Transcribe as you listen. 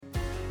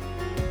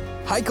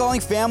Hi,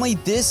 Calling family.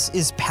 This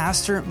is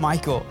Pastor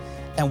Michael,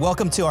 and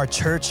welcome to our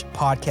church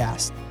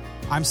podcast.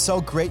 I'm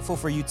so grateful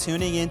for you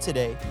tuning in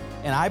today,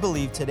 and I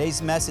believe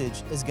today's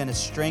message is going to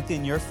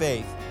strengthen your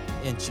faith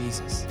in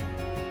Jesus.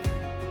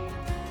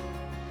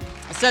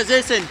 It says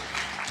this in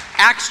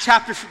Acts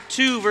chapter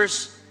 2,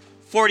 verse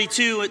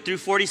 42 through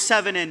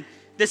 47, and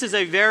this is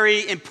a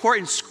very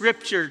important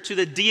scripture to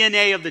the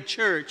DNA of the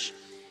church.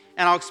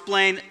 And I'll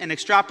explain and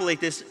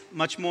extrapolate this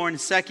much more in a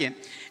second.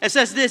 It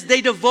says this: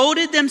 they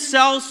devoted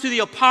themselves to the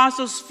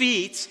apostles'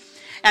 feet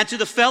and to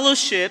the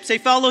fellowship, say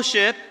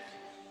fellowship,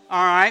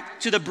 all right,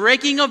 to the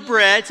breaking of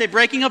bread, say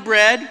breaking of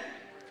bread,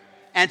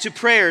 and to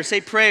prayer, say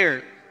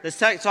prayer. Let's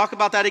talk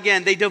about that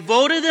again. They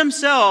devoted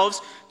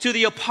themselves to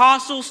the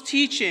apostles'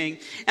 teaching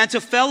and to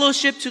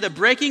fellowship, to the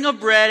breaking of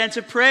bread, and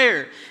to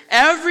prayer.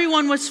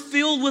 Everyone was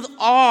filled with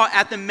awe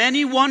at the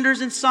many wonders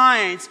and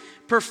signs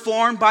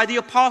performed by the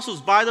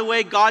apostles. By the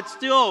way, God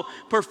still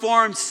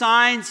performs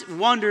signs,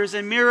 wonders,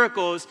 and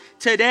miracles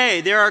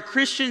today. There are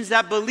Christians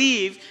that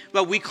believe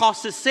what we call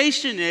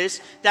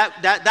cessationists,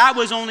 that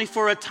was only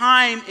for a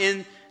time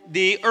in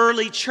the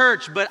early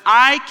church. But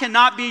I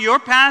cannot be your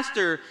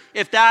pastor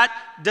if that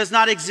does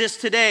not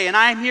exist today. And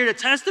I am here to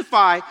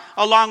testify,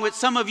 along with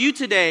some of you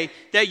today,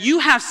 that you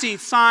have seen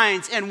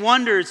signs and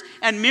wonders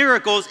and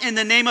miracles in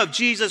the name of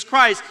Jesus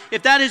Christ.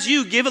 If that is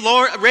you,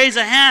 raise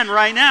a hand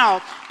right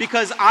now,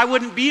 because I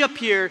wouldn't be up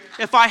here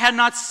if I had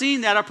not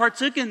seen that or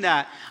partook in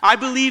that. I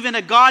believe in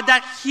a God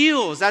that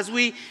heals. As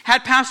we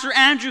had Pastor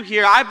Andrew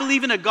here, I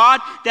believe in a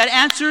God that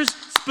answers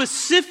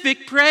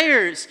specific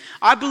prayers.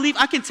 I believe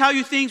I can tell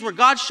you things where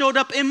God showed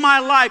up in my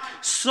life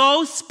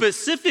so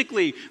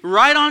specifically,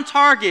 right on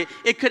target.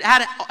 It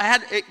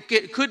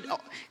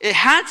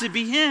had to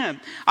be Him.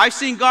 I've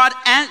seen God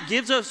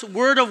gives us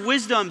word of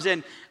wisdoms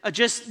and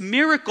just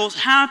miracles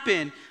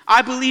happen.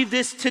 I believe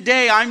this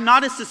today. I'm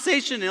not a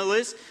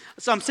cessationalist.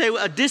 Some say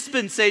a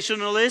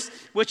dispensationalist,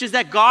 which is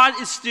that God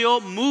is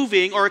still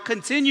moving, or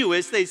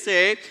continuous, they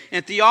say,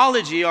 in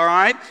theology, all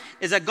right,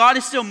 is that God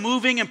is still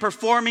moving and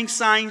performing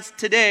signs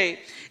today.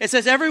 It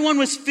says everyone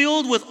was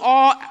filled with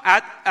awe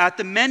at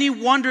the many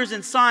wonders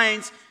and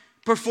signs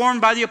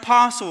performed by the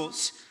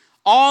apostles.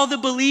 All the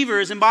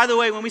believers, and by the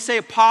way, when we say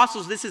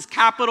apostles, this is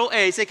capital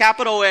A. Say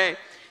capital A.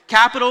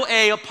 Capital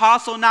A,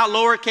 apostle, not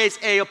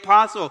lowercase a,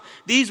 apostle.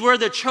 These were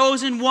the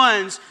chosen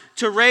ones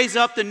to raise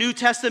up the New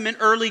Testament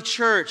early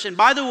church. And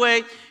by the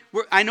way,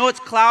 I know it's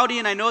cloudy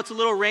and I know it's a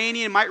little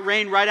rainy and it might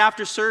rain right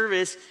after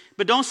service,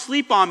 but don't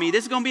sleep on me.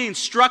 This is going to be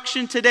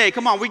instruction today.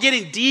 Come on, we're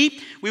getting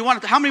deep.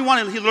 How many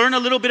want to learn a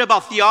little bit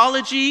about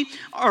theology?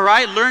 All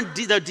right, learn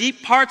the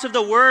deep parts of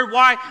the Word.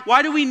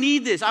 Why do we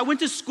need this? I went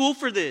to school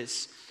for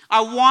this.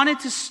 I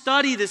wanted to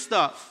study this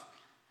stuff.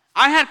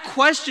 I had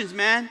questions,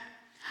 man.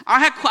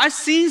 I've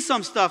seen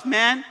some stuff,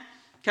 man.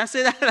 Can I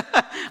say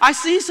that? I've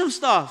seen some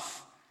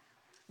stuff.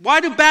 Why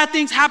do bad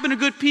things happen to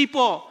good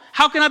people?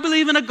 How can I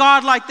believe in a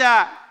God like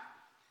that?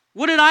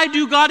 What did I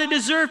do, God, to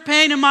deserve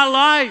pain in my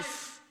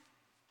life?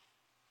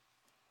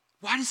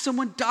 Why did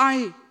someone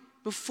die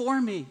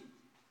before me?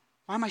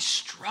 Why am I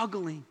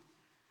struggling?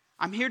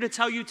 I'm here to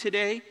tell you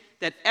today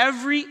that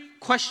every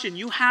question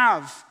you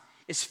have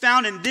is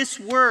found in this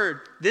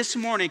word this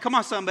morning. Come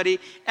on, somebody.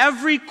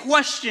 Every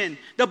question.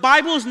 The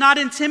Bible is not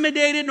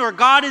intimidated, nor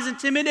God is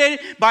intimidated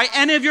by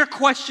any of your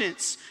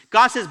questions.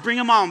 God says, bring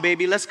them on,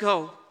 baby. Let's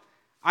go.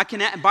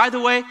 By the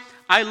way,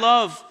 I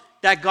love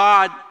that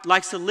God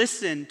likes to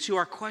listen to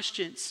our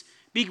questions.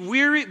 Be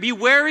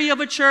wary of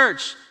a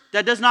church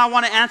that does not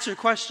want to answer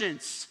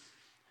questions.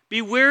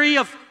 Be wary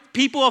of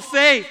people of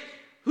faith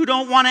who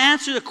don't want to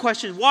answer the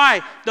questions.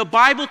 Why? The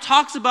Bible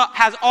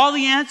has all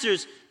the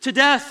answers to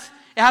death.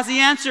 It has the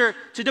answer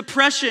to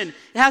depression.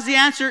 It has the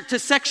answer to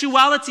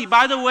sexuality,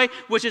 by the way,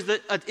 which is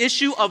an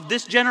issue of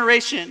this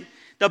generation.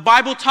 The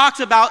Bible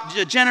talks about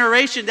the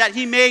generation that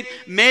He made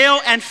male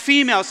and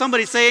female.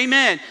 Somebody say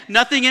amen.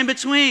 Nothing in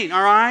between,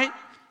 all right?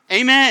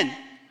 Amen.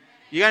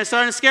 You guys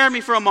starting to scare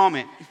me for a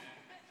moment.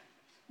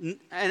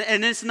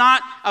 And it's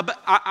not,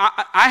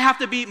 I have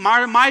to be,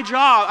 my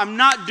job, I'm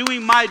not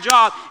doing my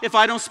job if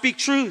I don't speak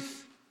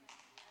truth.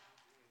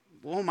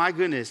 Oh my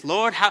goodness.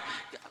 Lord,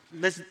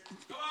 let's...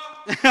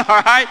 All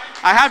right?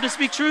 I have to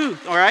speak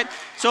truth, all right?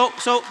 So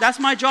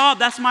that's my job.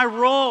 That's my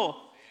role.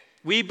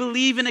 We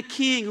believe in a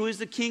king who is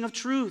the king of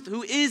truth,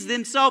 who is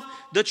himself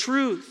the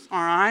truth,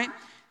 all right?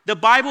 The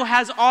Bible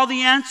has all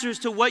the answers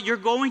to what you're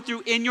going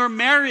through in your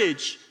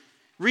marriage.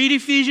 Read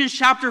Ephesians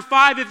chapter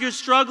 5 if you're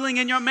struggling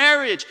in your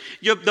marriage.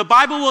 The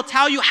Bible will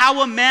tell you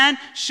how a man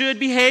should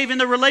behave in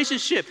the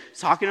relationship.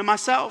 Talking to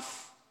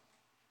myself.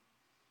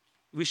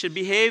 We should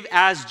behave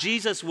as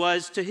Jesus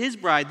was to his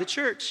bride, the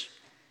church.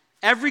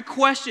 Every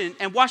question,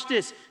 and watch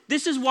this.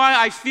 This is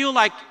why I feel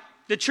like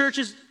the church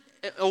is,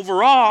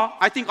 overall,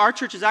 I think our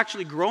church is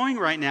actually growing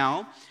right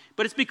now.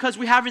 But it's because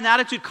we have an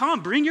attitude, come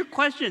on, bring your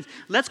questions.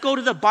 Let's go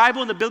to the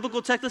Bible and the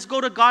biblical text. Let's go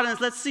to God and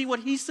let's see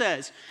what He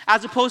says.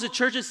 As opposed to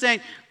churches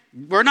saying,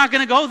 we're not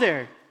going to go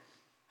there.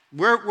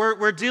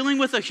 We're dealing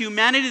with a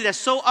humanity that's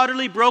so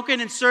utterly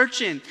broken and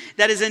searching,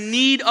 that is in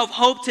need of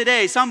hope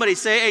today. Somebody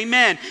say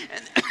amen.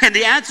 And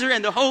the answer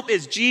and the hope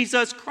is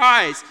Jesus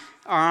Christ.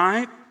 All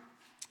right?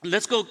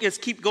 Let's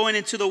keep going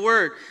into the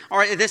word. All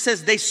right, it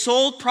says they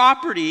sold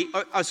property,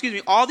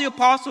 all the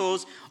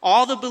apostles,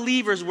 all the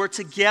believers were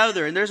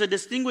together. And there's a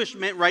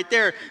distinguishment right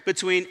there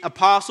between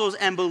apostles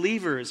and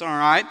believers, all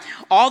right?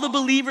 All the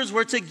believers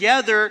were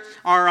together,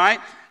 all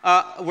right?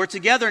 Were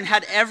together and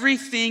had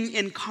everything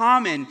in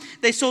common.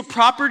 They sold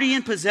property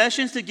and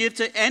possessions to give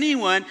to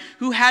anyone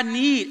who had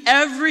need.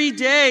 Every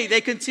day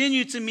they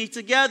continued to meet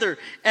together.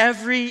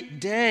 Every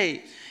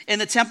day. In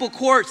the temple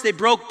courts, they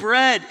broke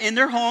bread in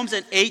their homes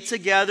and ate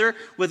together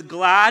with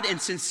glad and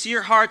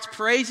sincere hearts,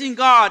 praising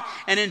God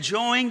and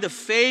enjoying the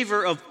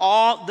favor of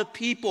all the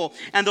people.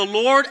 And the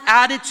Lord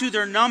added to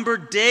their number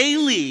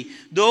daily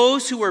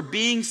those who were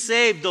being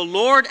saved. The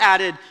Lord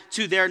added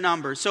to their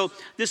number. So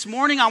this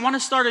morning, I want to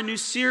start a new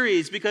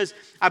series because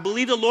I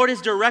believe the Lord is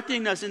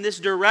directing us in this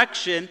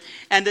direction.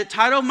 And the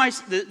title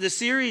of the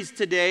series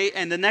today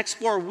and the next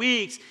 4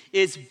 weeks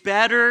is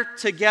Better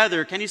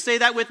Together. Can you say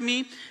that with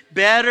me?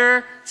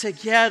 Better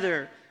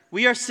together.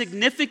 We are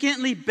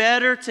significantly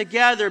better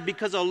together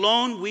because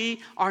alone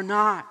we are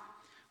not.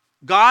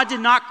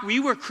 We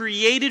were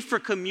created for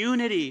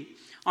community.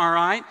 All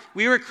right?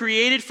 We were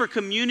created for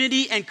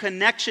community and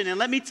connection. And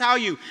let me tell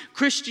you,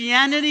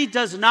 Christianity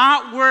does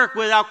not work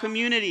without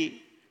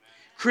community.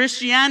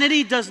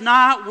 Christianity does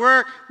not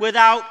work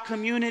without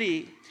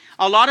community.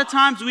 A lot of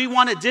times we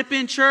want to dip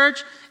in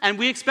church and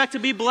we expect to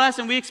be blessed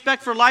and we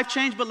expect for life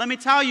change. But let me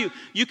tell you,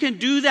 you can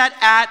do that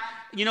at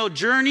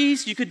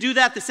Journeys. You could do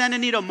that at the Santa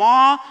Anita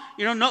Mall.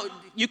 No,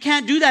 you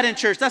can't do that in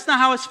church. That's not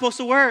how it's supposed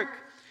to work.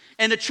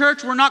 In the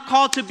church, we're not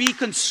called to be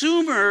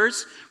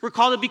consumers. We're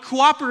called to be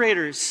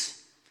cooperators.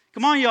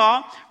 Come on,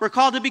 y'all. We're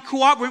called to be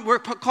We're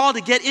called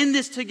to get in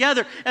this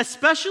together,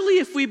 especially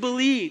if we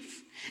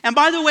believe. And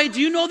by the way,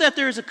 do you know that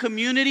there is a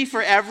community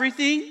for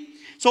everything?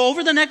 So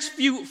over the next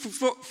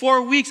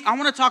 4 weeks, I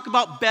want to talk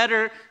about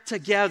better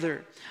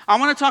together. I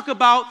want to talk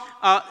about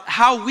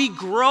how we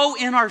grow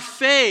in our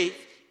faith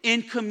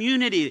in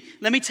community.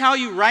 Let me tell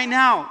you right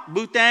now,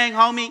 Boo-Tang,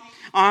 homie,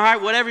 all right,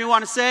 whatever you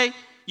want to say,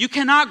 you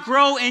cannot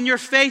grow in your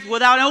faith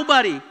without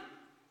nobody.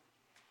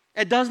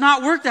 It does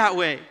not work that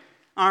way,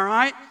 all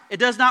right? It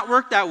does not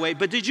work that way.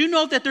 But did you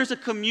know that there's a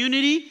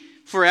community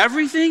for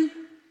everything?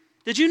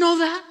 Did you know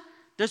that?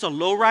 There's a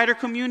lowrider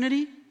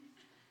community.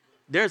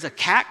 There's a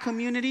cat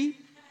community.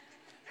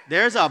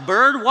 There's a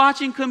bird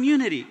watching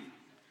community.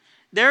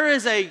 There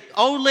is a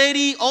old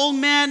lady, old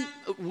man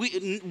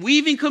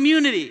weaving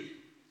community.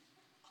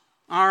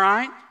 All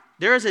right?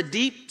 There is a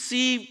deep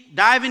sea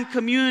diving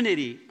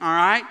community. All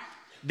right?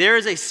 There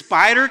is a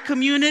spider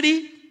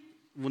community.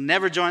 We'll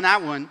never join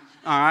that one.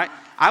 All right?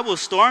 I will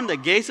storm the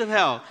gates of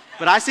hell.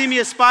 But I see me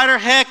a spider?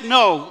 Heck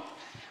no.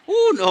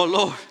 Ooh, no,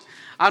 Lord.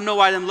 I don't know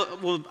why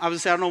I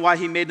don't know why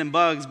he made them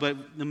bugs,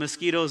 but the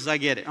mosquitoes, I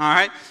get it. All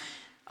right?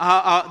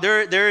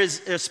 There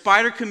is a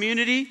spider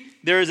community.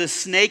 There is a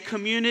snake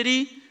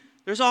community.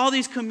 There's all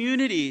these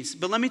communities.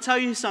 But let me tell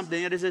you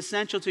something that is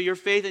essential to your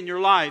faith and your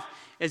life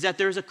is that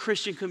there's a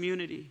Christian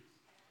community.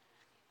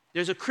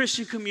 There's a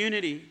Christian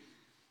community.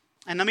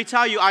 And let me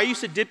tell you, I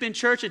used to dip in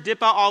church and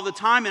dip out all the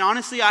time. And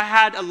honestly, I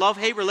had a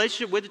love-hate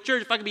relationship with the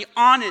church. If I can be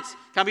honest.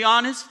 Can I be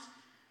honest?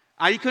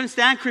 I couldn't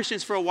stand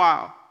Christians for a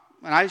while.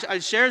 And I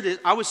shared this.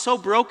 I was so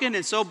broken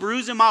and so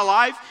bruised in my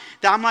life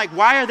that I'm like,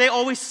 why are they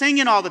always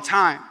singing all the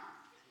time?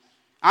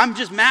 I'm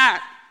just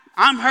mad.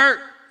 I'm hurt.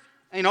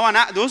 And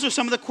those are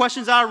some of the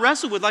questions I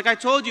wrestled with. Like I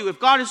told you, if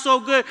God is so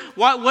good,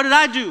 what did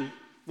I do?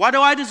 Why do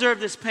I deserve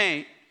this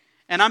pain?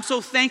 And I'm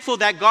so thankful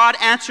that God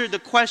answered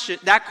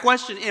that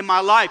question in my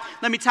life.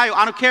 Let me tell you,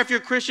 I don't care if you're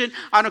a Christian.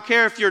 I don't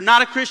care if you're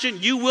not a Christian.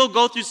 You will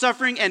go through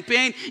suffering and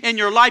pain in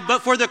your life.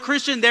 But for the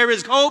Christian, there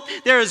is hope.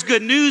 There is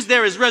good news.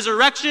 There is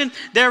resurrection.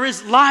 There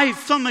is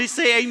life. Somebody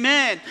say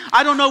amen.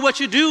 I don't know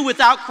what you do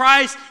without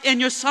Christ in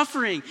your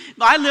suffering.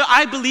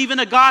 I believe in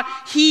a God.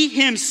 He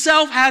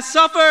himself has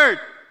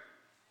suffered.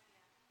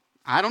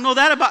 I don't know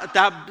that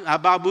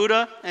about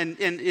Buddha and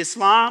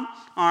Islam.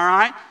 All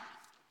right.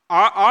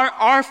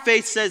 Our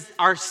faith says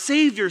our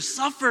Savior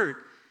suffered,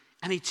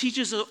 and he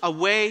teaches a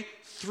way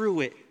through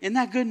it. Isn't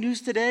that good news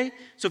today?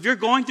 So if you're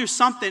going through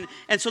something,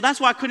 and so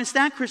that's why I couldn't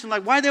stand Christians.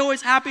 Like, why are they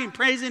always happy and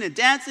praising and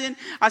dancing?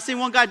 I see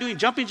one guy doing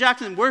jumping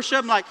jacks and worship.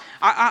 I'm like,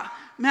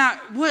 man,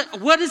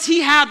 what does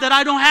he have that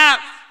I don't have?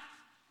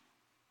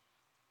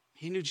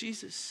 He knew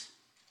Jesus.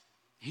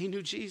 He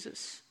knew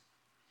Jesus.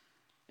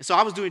 And so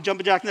I was doing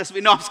jumping jacks next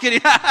week. No, I'm just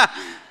kidding.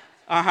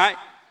 All right.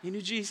 He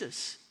knew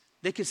Jesus.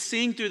 They could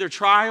sing through their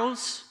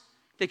trials.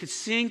 They could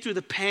sing through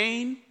the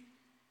pain.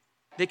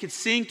 They could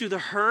sing through the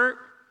hurt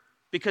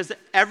because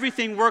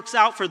everything works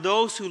out for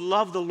those who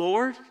love the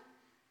Lord.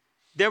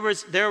 There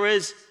was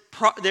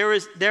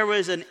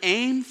an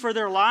aim for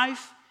their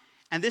life,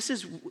 and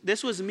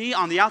this was me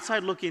on the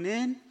outside looking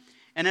in.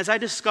 And as I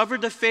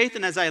discovered the faith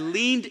and as I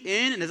leaned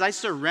in and as I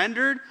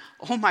surrendered,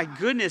 oh my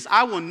goodness,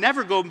 I will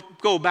never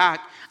go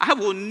back. I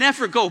will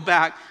never go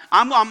back.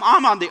 I'm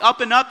on the up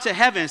and up to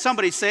heaven.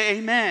 Somebody say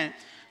amen.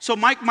 So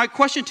my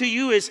question to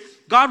you is,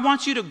 God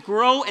wants you to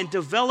grow and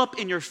develop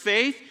in your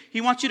faith.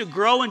 He wants you to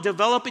grow and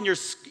develop in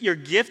your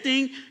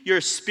gifting, your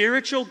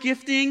spiritual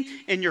gifting,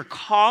 and your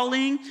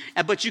calling.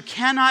 But you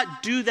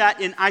cannot do that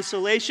in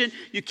isolation.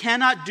 You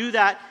cannot do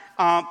that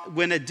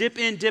when a dip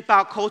in, dip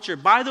out culture.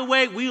 By the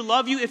way, we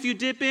love you if you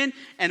dip in,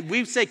 and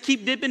we say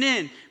keep dipping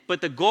in.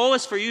 But the goal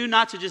is for you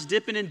not to just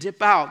dip in and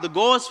dip out. The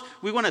goal is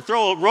we want to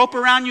throw a rope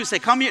around you and say,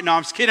 come here. No,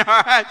 I'm just kidding.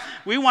 All right.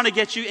 We want to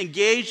get you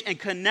engaged and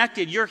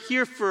connected. You're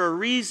here for a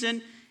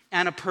reason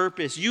and a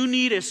purpose. You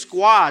need a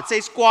squad. Say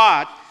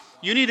squad.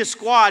 You need a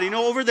squad. You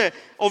know, over the,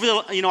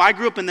 I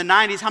grew up in the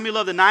 90s. How many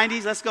love the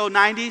 90s? Let's go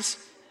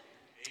 90s.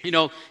 You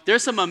know,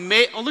 there's some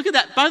amazing, oh, look at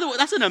that. By the way,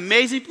 that's an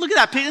amazing, look at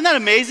that picture. Isn't that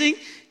amazing?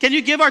 Can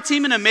you give our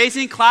team an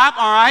amazing clap?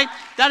 All right.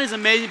 That is an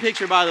amazing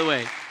picture, by the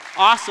way.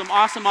 Awesome,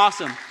 awesome,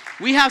 awesome.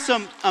 We have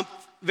some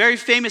very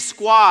famous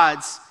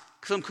squads,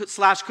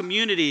 /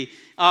 community.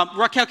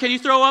 Raquel, can you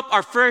throw up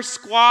our first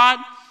squad?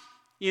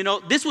 You know,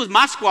 this was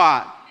my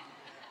squad.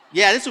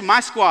 Yeah, this was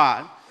my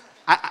squad.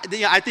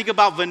 I think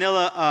about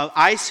Vanilla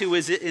Ice, who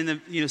was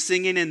in the,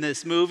 singing in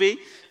this movie.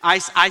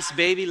 Ice, Ice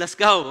Baby, let's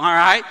go, all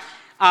right?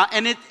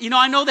 And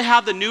I know they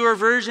have the newer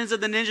versions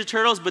of the Ninja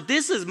Turtles, but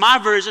this is my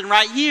version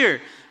right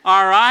here,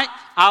 all right?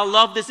 I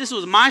love this. This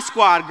was my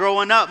squad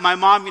growing up. My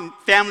mom and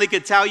family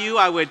could tell you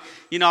I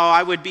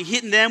would be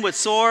hitting them with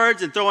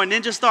swords and throwing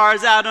ninja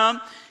stars at them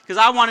because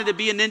I wanted to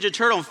be a Ninja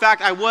Turtle. In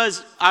fact, I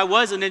was a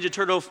Ninja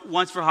Turtle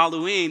once for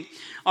Halloween.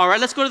 All right,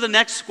 let's go to the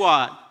next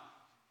squad.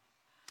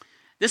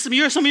 This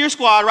is some of your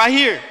squad right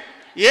here.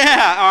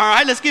 Yeah, all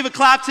right. Let's give a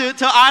clap to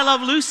I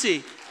Love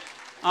Lucy.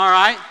 All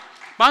right.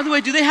 By the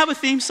way, do they have a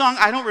theme song?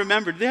 I don't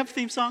remember. Do they have a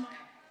theme song?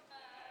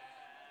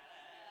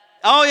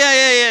 Oh,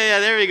 yeah.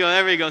 There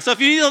we go. So if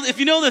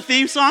you know the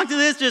theme song to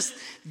this, just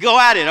go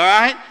at it, all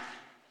right?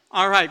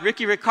 All right.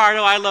 Ricky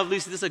Ricardo, I Love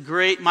Lucy. This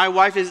is my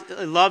wife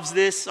loves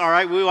this, all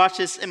right? We watch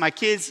this, and my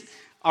kids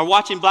are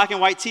watching black and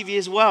white TV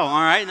as well,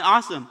 all right? And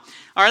awesome.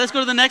 All right, let's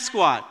go to the next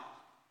squad.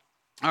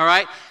 All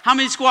right. How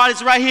many squad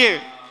is right here?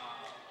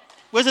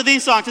 Where's the theme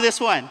song to this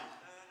one?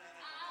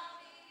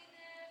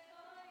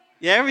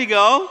 Yeah, there we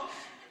go.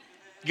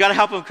 You got to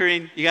help him,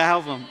 Kareen. You got to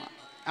help him.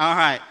 All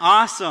right.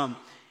 Awesome.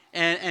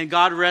 And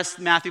God rest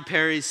Matthew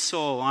Perry's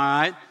soul. All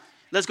right.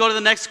 Let's go to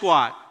the next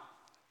squad.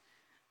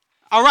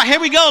 All right.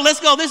 Here we go. Let's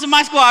go. This is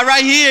my squad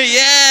right here.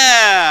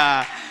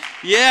 Yeah.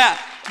 Yeah.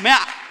 Man,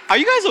 are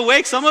you guys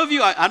awake? Some of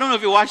you, I don't know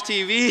if you watch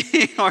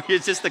TV or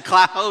it's just the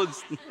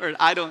clouds, or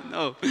I don't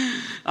know.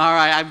 All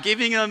right, I'm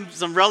giving them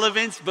some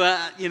relevance, but,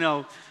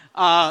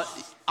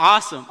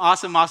 awesome.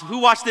 Who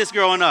watched this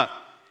growing up?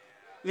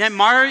 Man,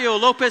 Mario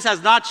Lopez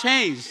has not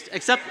changed,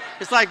 except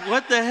it's like,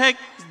 what the heck,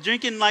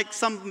 drinking like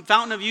some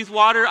fountain of youth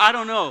water? I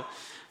don't know.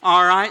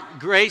 All right,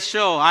 great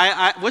show.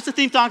 What's the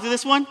theme song to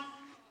this one?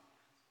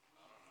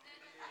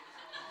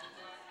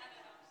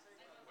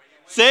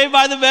 Saved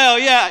by the Bell,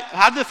 yeah.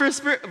 How'd the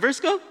first verse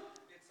go?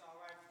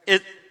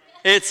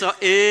 It's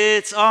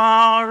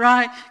all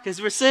right,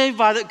 because we're saved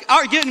by the...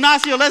 All right, get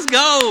Ignacio, let's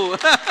go.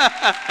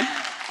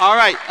 All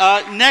right,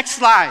 next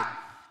slide.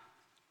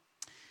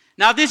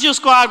 Now, this is your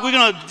squad. We're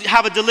going to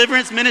have a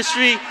deliverance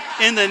ministry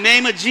in the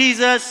name of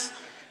Jesus.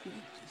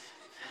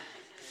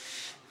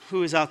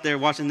 Who is out there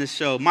watching this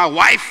show? My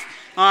wife,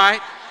 all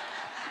right?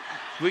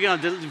 We're going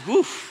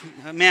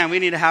to... Man, we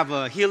need to have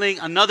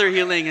another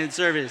healing in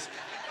service.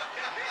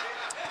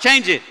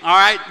 Change it, all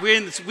right?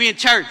 We in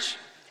church.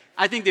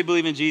 I think they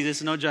believe in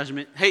Jesus, no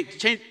judgment. Hey,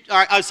 change, all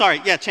right, I'm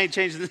sorry. Yeah, change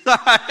this.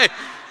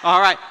 All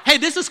right. Hey,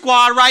 this is a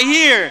squad right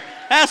here.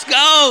 Let's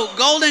go.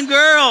 Golden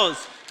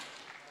Girls.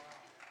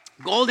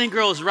 Golden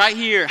Girls right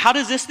here. How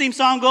does this theme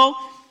song go?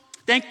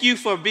 Thank you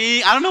for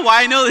being, I don't know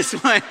why I know this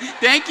one.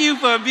 Thank you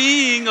for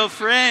being a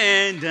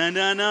friend. Dun,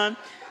 dun, dun.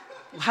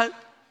 What?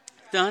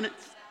 Dun,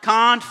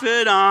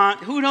 confidant.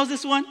 Who knows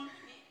this one?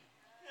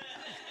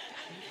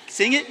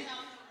 Sing it.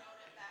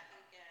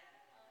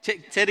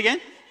 Say it again.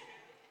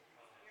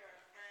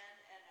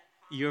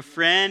 Your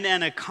friend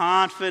and a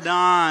confidant.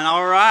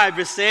 All right,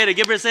 Briseda.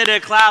 Give Briseda a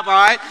clap, all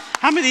right?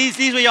 How many of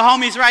these were your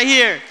homies right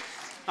here?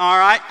 All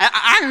right.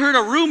 I heard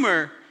a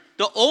rumor.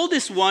 The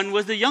oldest one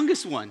was the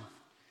youngest one.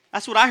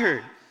 That's what I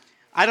heard.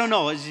 I don't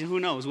know.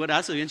 Who knows?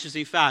 That's an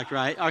interesting fact,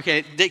 right?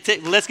 Okay,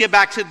 let's get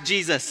back to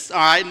Jesus, all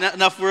right?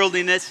 Enough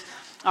worldliness,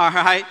 all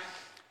right?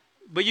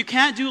 But you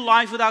can't do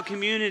life without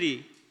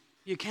community.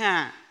 You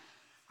can't.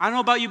 I don't know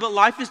about you, but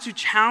life is too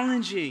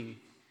challenging.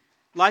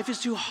 Life is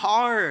too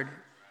hard.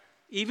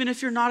 Even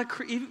if you're not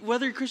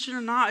whether you're Christian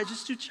or not, it's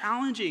just too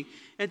challenging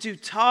and too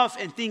tough,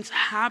 and things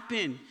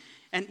happen.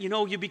 And,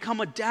 you become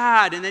a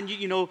dad, and then,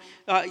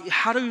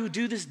 how do you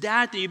do this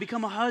dad thing? You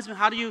become a husband.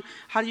 How do you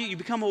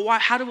become a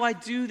wife? How do I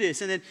do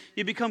this? And then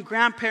you become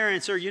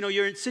grandparents, or,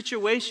 you're in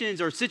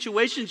situations or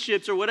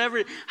situationships or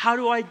whatever. How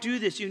do I do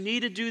this? You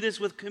need to do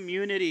this with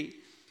community.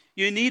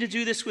 You need to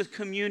do this with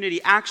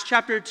community. Acts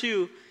chapter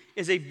 2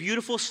 is a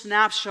beautiful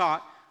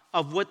snapshot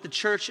of what the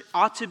church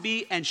ought to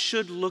be and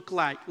should look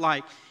like.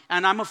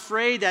 And I'm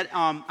afraid that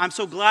I'm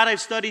so glad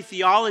I've studied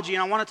theology,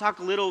 and I want to talk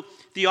a little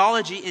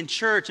theology in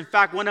church. In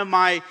fact, one of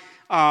my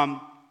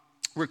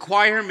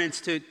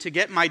requirements to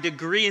get my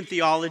degree in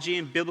theology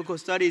and biblical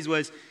studies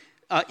was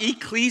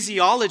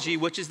ecclesiology,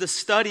 which is the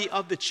study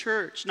of the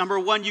church. Number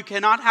one, you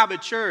cannot have a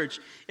church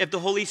if the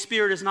Holy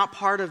Spirit is not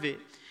part of it.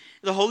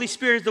 The Holy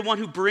Spirit is the one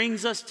who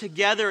brings us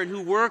together and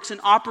who works and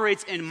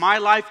operates in my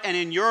life and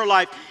in your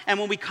life. And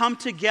when we come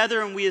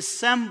together and we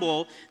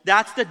assemble,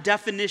 that's the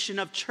definition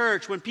of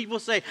church. When people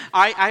say,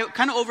 I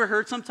kind of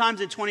overheard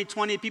sometimes in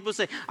 2020, people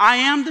say, I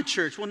am the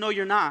church. Well, no,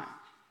 you're not.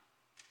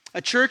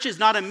 A church is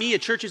not a me, a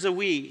church is a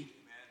we.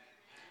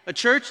 A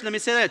church, let me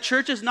say that, a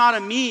church is not a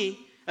me,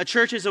 a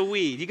church is a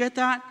we. Do you get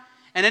that?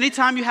 And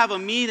anytime you have a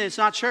me, then it's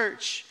not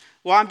church.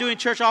 Well, I'm doing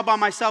church all by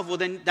myself. Well,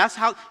 then that's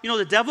how,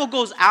 the devil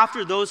goes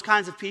after those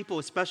kinds of people,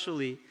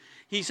 especially.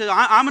 He says,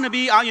 I'm going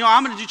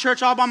to do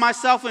church all by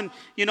myself, and,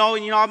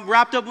 I'm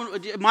wrapped up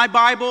in my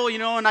Bible,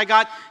 and I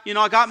got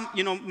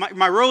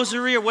my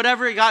rosary or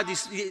whatever. I got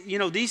these,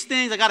 these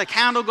things. I got a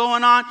candle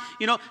going on.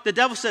 The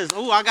devil says,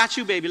 oh, I got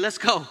you, baby. Let's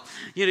go.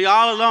 You're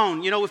all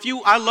alone.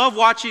 I love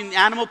watching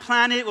Animal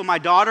Planet with my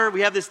daughter.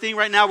 We have this thing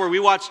right now where we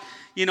watch,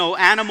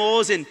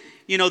 animals, and,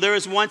 there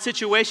is one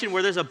situation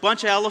where there's a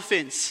bunch of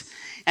elephants.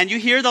 And you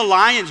hear the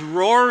lions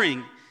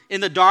roaring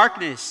in the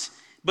darkness.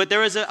 But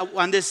there was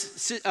on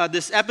this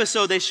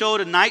episode, they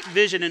showed a night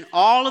vision, and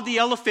all of the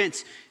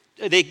elephants,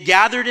 they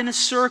gathered in a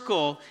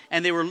circle,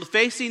 and they were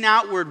facing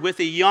outward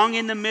with a young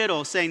in the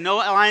middle, saying, no,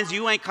 lions,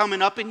 you ain't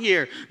coming up in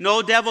here.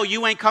 No, devil,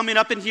 you ain't coming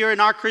up in here in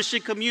our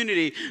Christian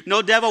community.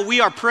 No, devil, we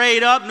are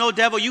prayed up. No,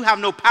 devil, you have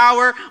no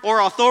power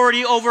or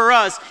authority over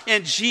us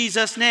in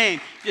Jesus'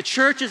 name. The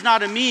church is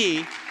not a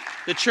me.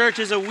 The church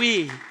is a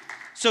we.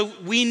 So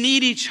we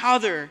need each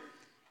other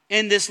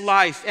in this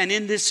life and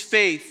in this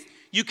faith.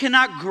 You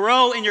cannot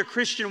grow in your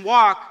Christian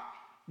walk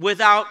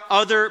without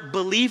other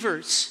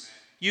believers.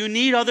 You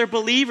need other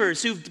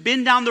believers who've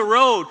been down the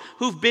road,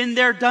 who've been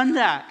there, done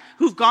that,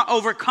 who've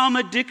overcome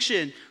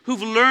addiction,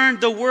 who've learned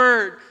the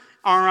word,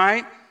 all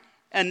right?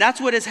 And that's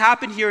what has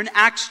happened here in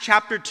Acts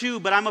chapter 2.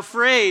 But I'm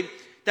afraid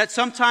that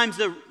sometimes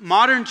the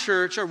modern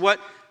church, or what,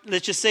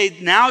 let's just say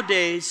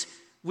nowadays,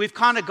 we've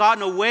kind of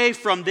gotten away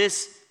from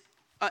this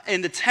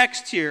in the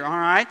text here, all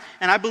right?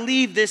 And I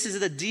believe this is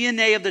the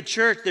DNA of the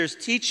church. There's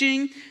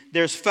teaching,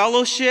 there's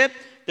fellowship,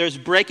 there's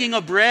breaking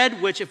of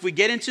bread, which if we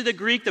get into the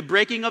Greek, the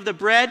breaking of the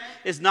bread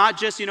is not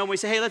just, when we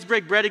say, hey, let's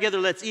break bread together,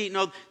 let's eat.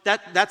 No,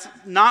 that's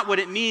not what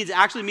it means. It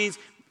actually means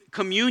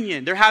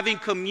communion. They're having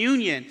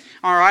communion,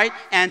 all right?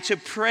 And to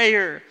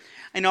prayer.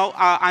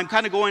 I'm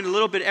kind of going a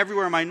little bit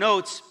everywhere in my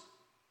notes,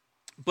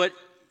 but,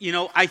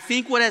 I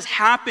think what has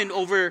happened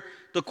over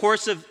the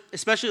course of,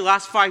 especially the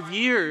last 5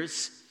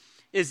 years,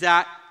 is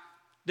that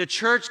the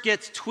church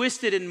gets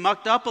twisted and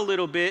mucked up a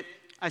little bit.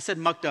 I said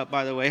mucked up,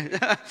 by the way.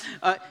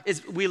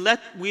 Is we let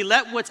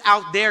what's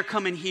out there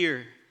come in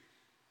here.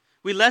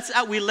 We let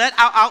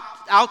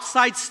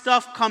outside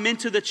stuff come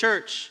into the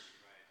church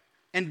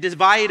and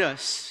divide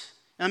us.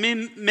 Let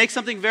me make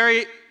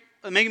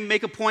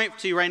a point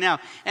to you right now.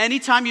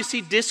 Anytime you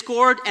see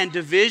discord and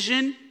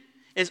division,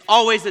 is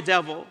always the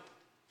devil.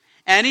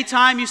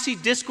 Anytime you see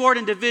discord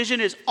and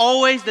division, is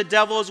always the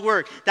devil's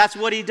work. That's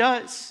what he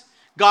does.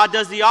 God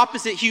does the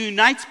opposite. He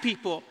unites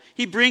people.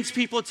 He brings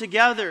people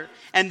together.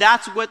 And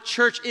that's what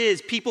church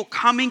is, people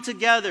coming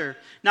together.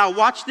 Now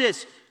watch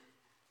this.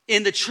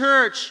 In the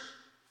church,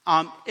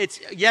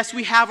 yes,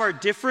 we have our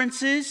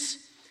differences,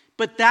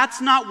 but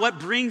that's not what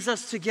brings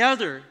us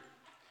together.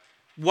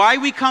 Why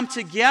we come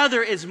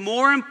together is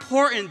more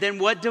important than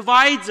what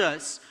divides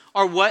us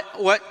or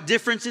what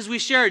differences we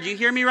share. Do you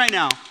hear me right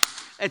now?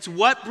 It's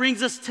what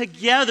brings us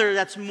together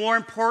that's more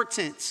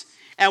important.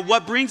 And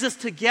what brings us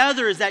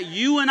together is that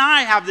you and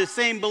I have the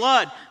same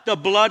blood, the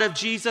blood of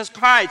Jesus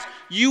Christ.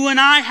 You and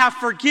I have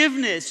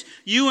forgiveness.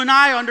 You and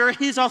I under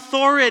his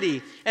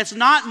authority. It's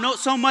not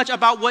so much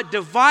about what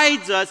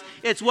divides us,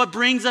 it's what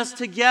brings us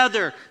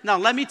together. Now,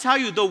 let me tell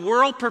you, the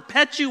world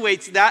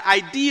perpetuates that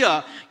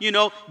idea.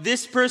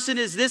 This person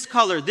is this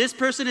color, this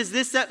person is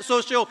this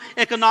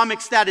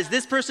socioeconomic status,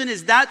 this person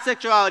is that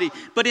sexuality.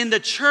 But in the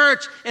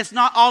church, it's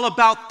not all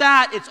about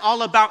that, it's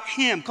all about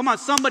him. Come on,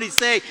 somebody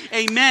say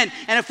amen.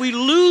 And if we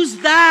lose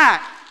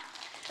that,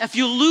 if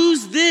you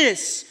lose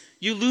this,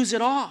 you lose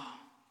it all.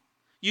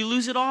 You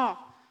lose it all.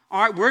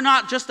 All right, we're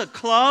not just a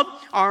club,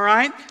 all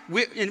right?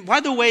 And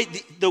by the way,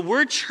 the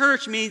word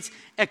church means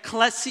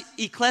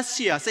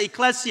ecclesia. Say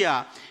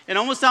ecclesia. It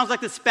almost sounds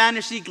like the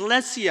Spanish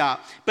iglesia,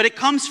 but it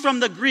comes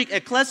from the Greek,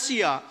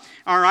 ecclesia,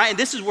 all right? And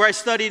this is where I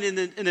studied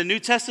in the New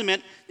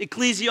Testament,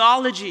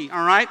 ecclesiology,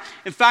 all right?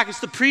 In fact, it's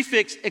the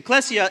prefix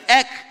ecclesia,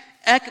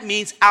 ek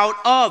means out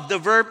of. The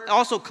verb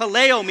also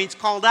kaleo means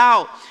called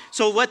out.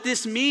 So what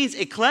this means,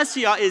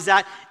 ecclesia, is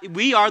that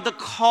we are the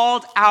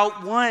called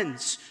out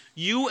ones.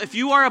 If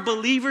you are a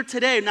believer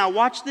today, now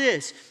watch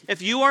this.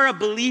 If you are a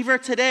believer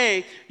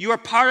today, you are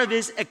part of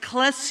his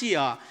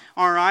ecclesia,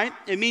 all right?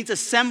 It means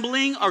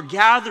assembling or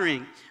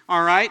gathering,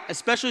 all right?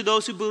 Especially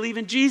those who believe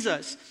in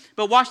Jesus.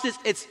 But watch this.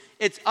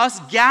 It's us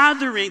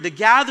gathering. The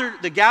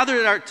gathered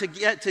that are to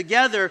get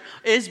together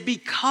is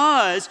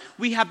because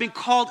we have been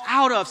called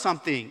out of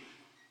something.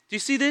 Do you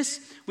see this?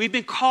 We've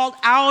been called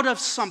out of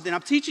something.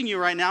 I'm teaching you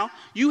right now.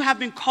 You have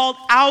been called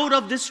out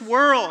of this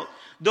world.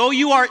 Though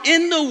you are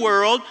in the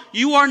world,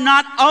 you are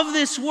not of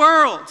this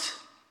world.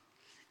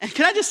 And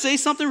can I just say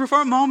something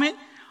for a moment?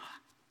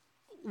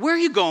 Where are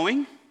you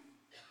going?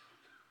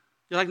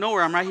 You're like,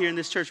 nowhere. I'm right here in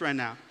this church right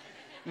now.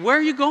 Where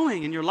are you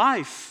going in your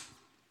life?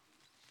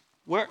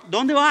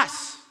 ¿Dónde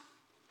vas?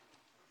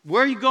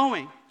 Where are you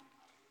going?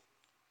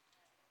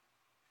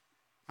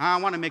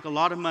 I want to make a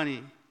lot of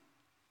money.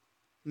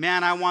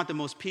 Man, I want the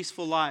most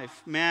peaceful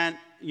life. Man,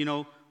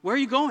 where are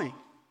you going?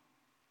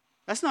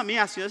 That's not me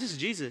asking you. This is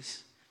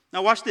Jesus.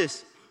 Now watch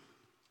this.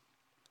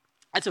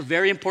 That's a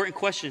very important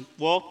question.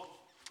 Well,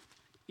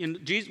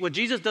 what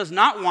Jesus does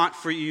not want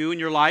for you in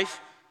your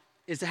life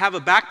is to have a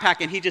backpack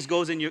and he just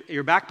goes in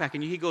your backpack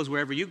and he goes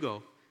wherever you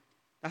go.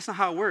 That's not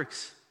how it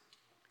works.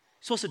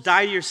 You're supposed to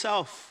die to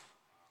yourself.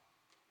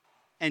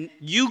 And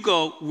you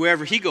go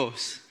wherever he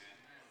goes.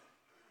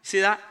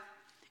 See that?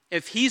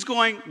 If he's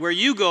going where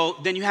you go,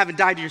 then you haven't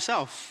died to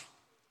yourself.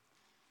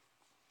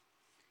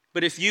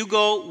 But if you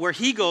go where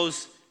he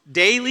goes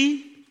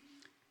daily,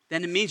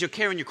 then it means you're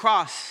carrying your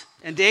cross.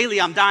 And daily,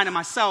 I'm dying to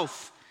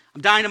myself.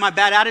 I'm dying to my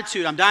bad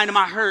attitude. I'm dying to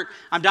my hurt.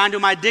 I'm dying to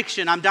my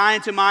addiction. I'm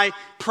dying to my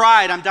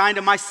pride. I'm dying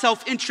to my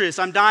self-interest.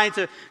 I'm dying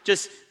to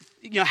just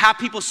have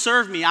people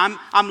serve me. I'm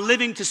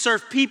living to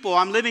serve people.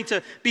 I'm living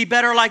to be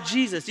better like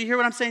Jesus. Do you hear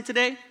what I'm saying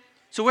today?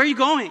 So where are you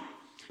going?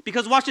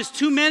 Because watch this,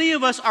 too many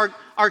of us a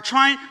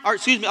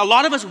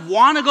lot of us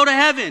want to go to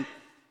heaven.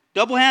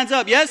 Double hands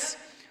up, yes?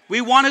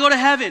 We want to go to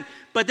heaven.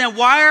 But then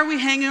why are we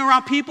hanging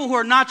around people who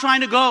are not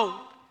trying to go?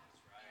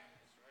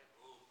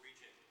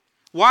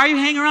 Why are you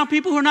hanging around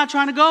people who are not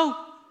trying to go?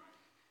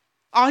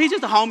 Oh, he's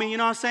just a homie, you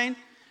know what I'm saying?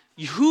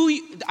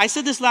 I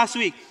said this last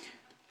week.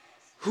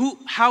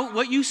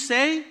 What you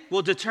say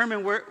will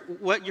determine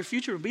what your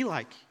future will be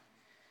like.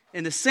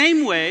 In the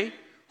same way,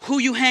 who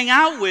you hang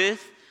out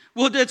with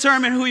will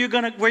determine where you're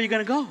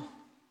gonna go.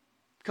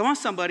 Come on,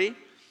 somebody.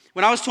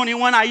 When I was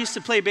 21, I used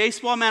to play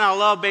baseball. Man, I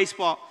love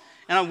baseball.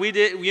 And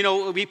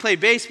we played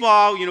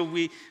baseball.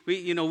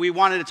 We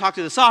wanted to talk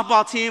to the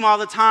softball team all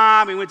the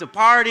time. We went to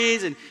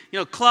parties and,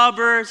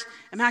 clubbers.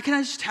 And man, can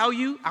I just tell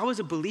you, I was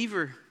a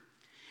believer.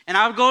 And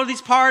I would go to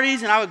these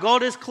parties and I would go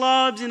to these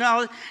clubs and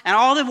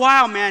all the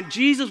while, man,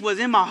 Jesus was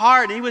in my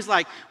heart. And he was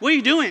like, what are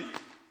you doing?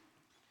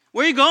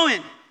 Where are you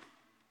going?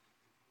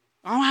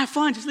 I want to have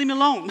fun. Just leave me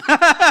alone.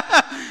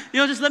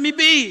 Just let me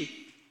be.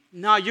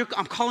 No,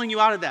 I'm calling you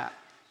out of that.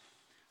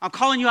 I'm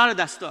calling you out of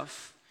that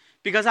stuff.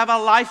 Because I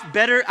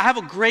have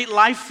a great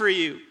life for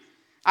you.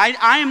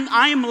 I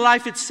am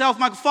life itself.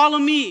 Michael, follow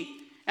me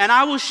and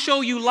I will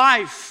show you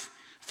life.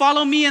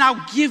 Follow me and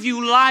I'll give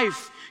you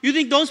life. You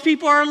think those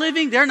people are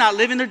living? They're not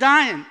living, they're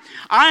dying.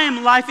 I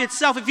am life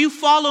itself. If you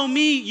follow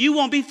me, you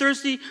won't be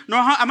thirsty.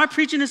 Am I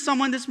preaching to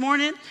someone this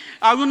morning?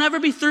 I will never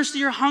be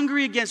thirsty or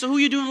hungry again. So who are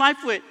you doing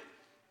life with?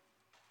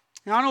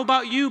 Now, I don't know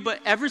about you, but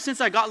ever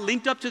since I got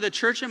linked up to the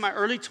church in my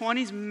early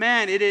 20s,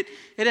 man, it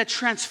had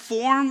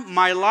transformed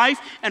my life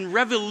and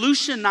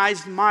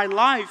revolutionized my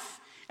life.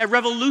 It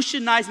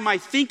revolutionized my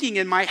thinking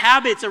and my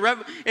habits.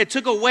 It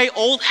took away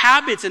old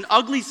habits and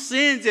ugly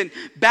sins and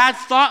bad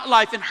thought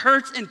life and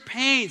hurts and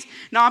pains.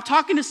 Now, I'm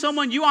talking to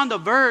someone, you on the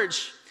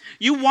verge.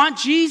 You want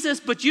Jesus,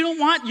 but you don't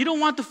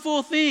want the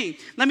full thing.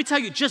 Let me tell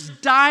you,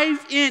 just dive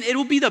in. It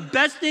will be the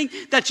best thing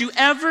that you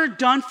ever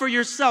done for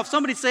yourself.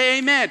 Somebody say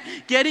amen.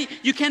 Get it?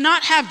 You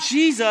cannot have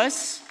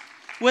Jesus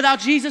without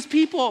Jesus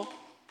people.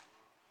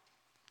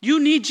 You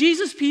need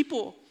Jesus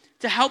people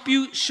to help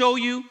you, show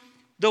you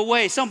the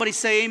way. Somebody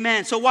say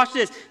amen. So watch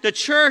this. The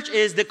church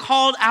is the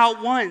called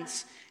out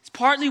ones. It's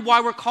partly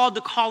why we're called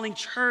the calling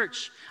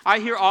church. I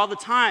hear all the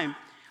time.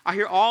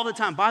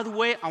 By the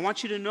way, I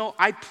want you to know,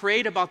 I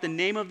prayed about the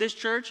name of this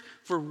church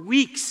for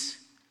weeks.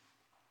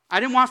 I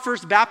didn't want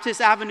First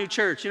Baptist Avenue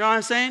Church. You know what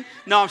I'm saying?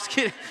 No, I'm just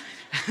kidding.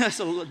 That's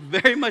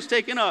very much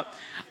taken up.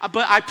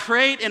 But I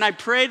prayed and I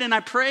prayed and I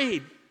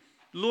prayed.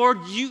 Lord,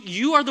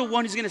 you are the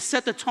one who's going to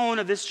set the tone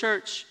of this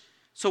church.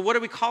 So what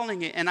are we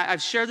calling it? And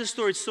I've shared this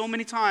story so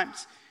many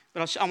times,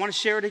 but I want to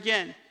share it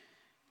again.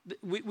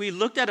 We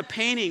looked at a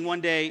painting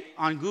one day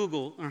on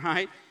Google, all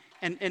right?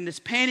 And this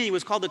painting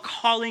was called The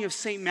Calling of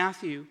St.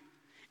 Matthew.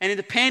 And in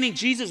the painting,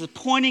 Jesus is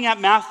pointing at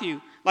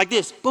Matthew like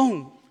this,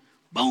 boom,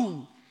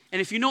 boom.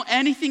 And if you know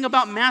anything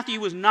about Matthew, he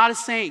was not a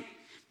saint.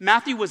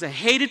 Matthew was a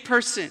hated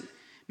person.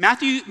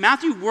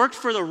 Matthew worked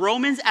for the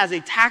Romans as a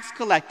tax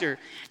collector.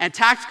 And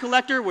tax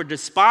collectors were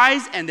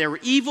despised and they were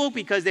evil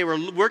because they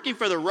were working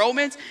for the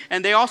Romans.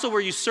 And they also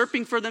were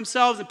usurping for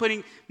themselves and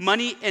putting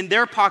money in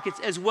their pockets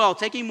as well,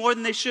 taking more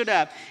than they should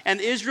have. And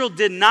Israel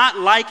did not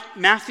like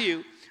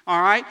Matthew, all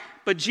right?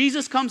 But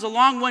Jesus comes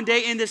along one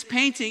day in this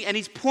painting and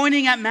he's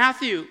pointing at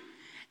Matthew.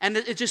 And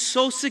it's just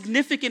so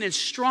significant and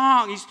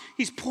strong.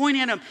 He's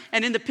pointing at him.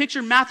 And in the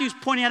picture, Matthew's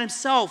pointing at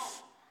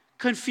himself,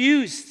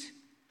 confused.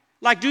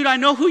 Like, dude, I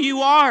know who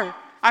you are.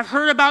 I've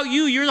heard about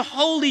you. You're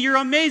holy. You're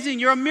amazing.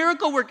 You're a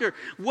miracle worker.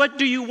 What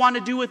do you want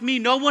to do with me?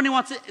 No one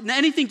wants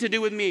anything to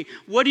do with me.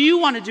 What do you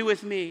want to do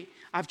with me?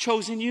 I've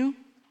chosen you.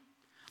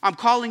 I'm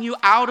calling you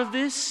out of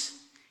this,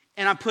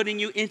 and I'm putting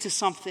you into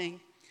something.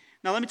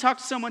 Now, let me talk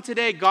to someone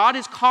today. God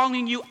is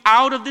calling you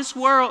out of this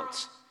world,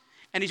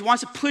 and He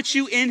wants to put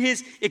you in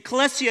His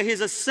ecclesia,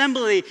 His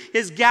assembly,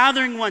 His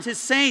gathering ones, His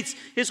saints,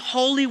 His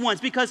holy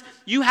ones, because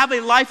you have a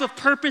life of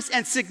purpose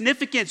and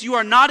significance. You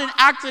are not an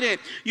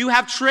accident. You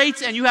have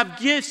traits and you have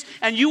gifts,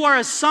 and you are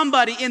a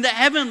somebody in the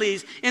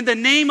heavenlies in the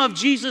name of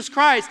Jesus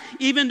Christ.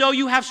 Even though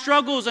you have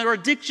struggles or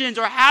addictions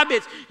or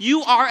habits,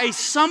 you are a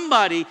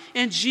somebody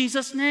in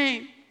Jesus'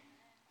 name.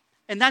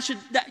 And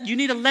you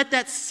need to let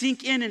that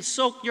sink in and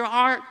soak your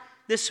heart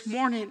this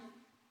morning.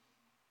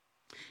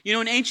 You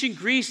know, in ancient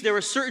Greece, there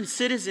were certain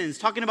citizens,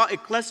 talking about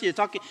ecclesia.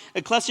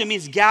 Ecclesia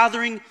means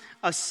gathering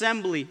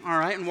assembly, all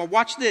right? And well,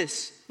 watch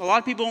this. A lot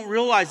of people don't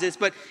realize this,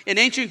 but in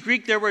ancient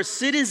Greek, there were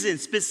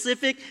citizens,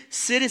 specific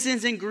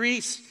citizens in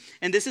Greece.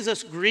 And this is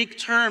a Greek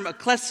term,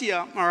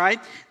 ecclesia, all right?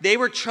 They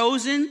were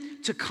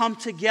chosen to come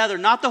together.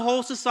 Not the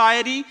whole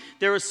society.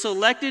 There were a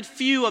selected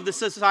few of the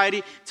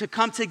society to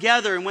come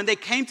together. And when they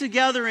came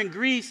together in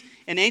Greece,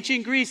 in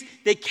ancient Greece,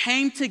 they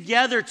came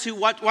together to,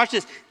 watch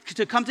this,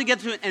 to come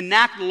together to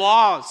enact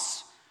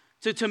laws,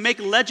 to make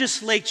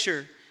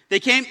legislature.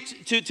 They came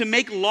to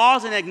make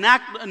laws and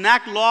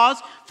enact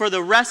laws for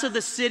the rest of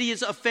the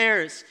city's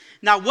affairs.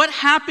 Now, what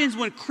happens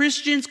when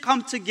Christians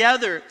come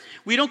together?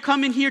 We don't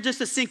come in here just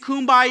to sing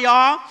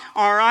kumbaya,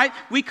 all right?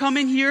 We come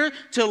in here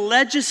to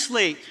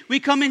legislate. We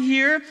come in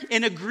here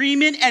in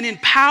agreement and in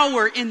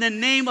power in the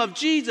name of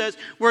Jesus,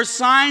 where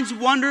signs,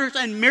 wonders,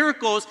 and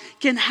miracles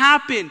can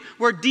happen,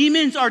 where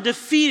demons are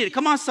defeated.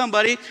 Come on,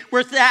 somebody.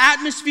 Where the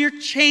atmosphere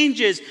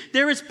changes.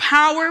 There is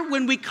power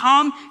when we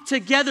come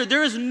together.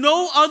 There is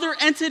no other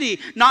entity,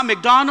 not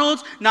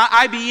McDonald's, not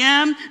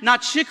IBM,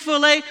 not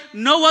Chick-fil-A,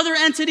 no other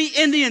entity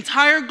in the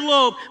entire globe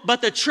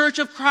but the church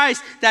of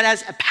Christ that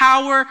has a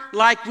power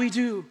like we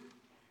do.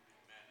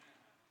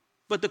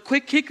 But the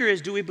quick kicker is,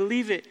 do we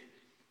believe it?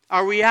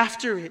 Are we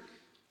after it?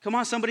 Come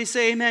on, somebody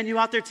say amen. You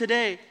out there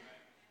today?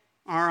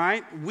 All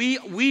right.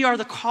 We are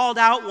the called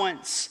out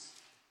ones.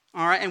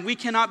 All right. And we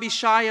cannot be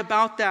shy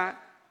about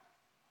that.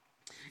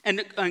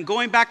 And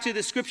going back to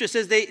the scripture, it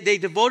says they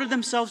devoted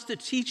themselves to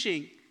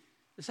teaching.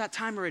 It's that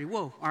time already.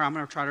 Whoa. All right, I'm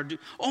going to try to do.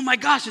 Oh my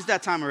gosh, it's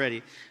that time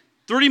already.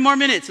 30 more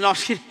minutes. No, I'm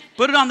just kidding.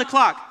 Put it on the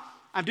clock.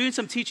 I'm doing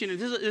some teaching, and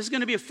this is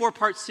going to be a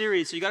 4-part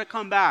series, so you got to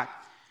come back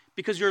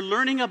because you're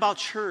learning about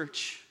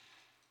church.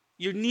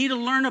 You need to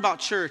learn about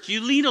church.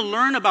 You need to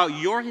learn about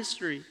your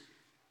history.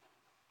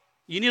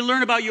 You need to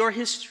learn about your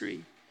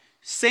history.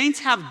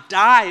 Saints have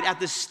died at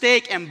the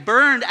stake and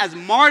burned as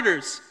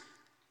martyrs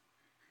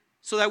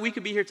so that we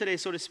could be here today,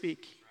 so to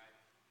speak.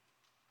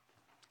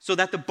 So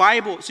that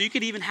so you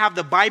could even have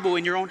the Bible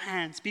in your own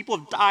hands. People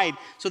have died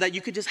so that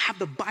you could just have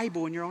the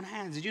Bible in your own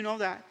hands. Did you know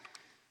that?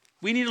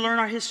 We need to learn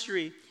our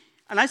history.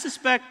 And I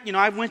suspect,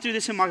 I went through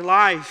this in my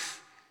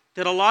life,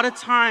 that a lot of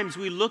times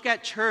we look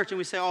at church and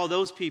we say, oh,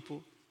 those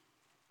people,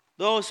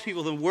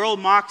 the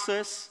world mocks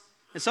us.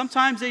 And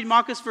sometimes they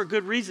mock us for a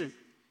good reason.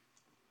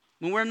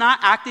 When we're not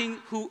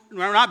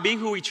we're not being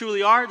who we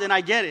truly are, then I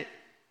get it.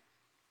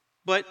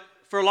 But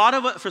for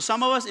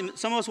some of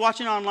us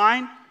watching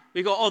online,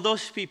 we go, oh,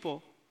 those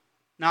people.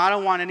 Now, I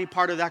don't want any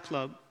part of that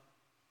club.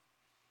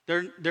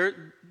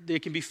 They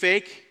can be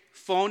fake,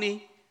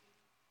 phony,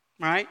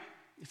 right?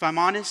 If I'm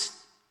honest.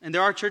 And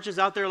there are churches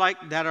out there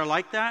that are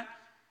like that.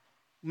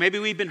 Maybe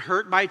we've been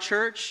hurt by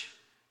church.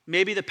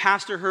 Maybe the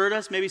pastor hurt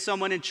us. Maybe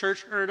someone in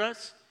church hurt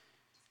us.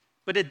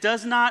 But it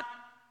does not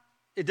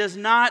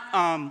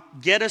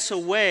get us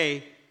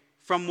away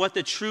from what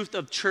the truth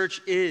of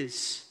church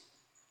is.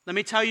 Let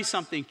me tell you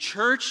something.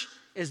 Church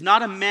is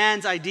not a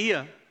man's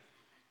idea.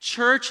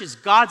 Church is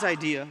God's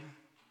idea.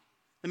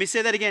 Let me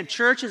say that again.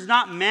 Church is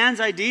not man's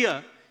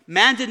idea.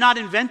 Man did not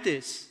invent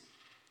this.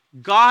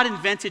 God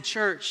invented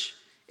church.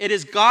 It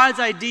is God's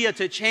idea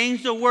to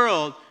change the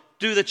world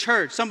through the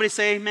church. Somebody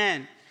say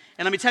amen.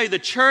 And let me tell you, the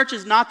church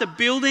is not the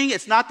building,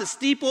 it's not the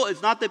steeple,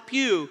 it's not the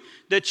pew.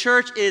 The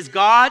church is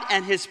God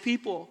and His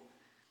people.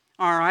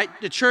 All right?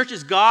 The church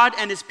is God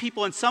and His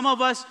people. And some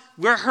of us,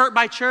 we're hurt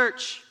by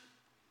church.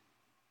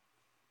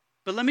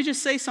 But let me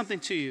just say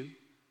something to you.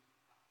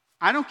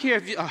 I don't care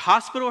if a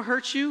hospital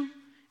hurts you.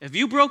 If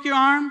you broke your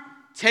arm,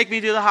 take me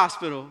to the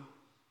hospital.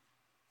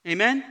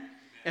 Amen?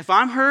 If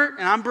I'm hurt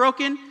and I'm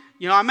broken,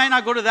 I might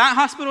not go to that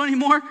hospital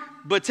anymore,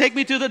 but take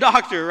me to the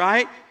doctor,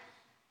 right?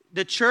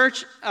 The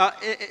church,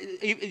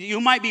 you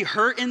might be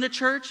hurt in the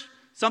church.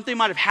 Something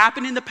might have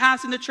happened in the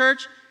past in the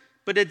church,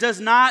 but it does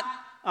not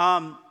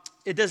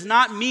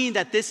mean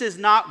that this is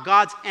not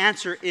God's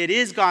answer. It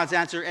is God's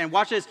answer. And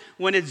watch this.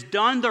 When it's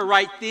done the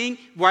right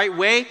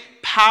way,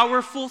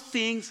 powerful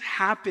things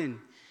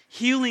happen.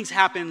 Healings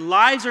happen.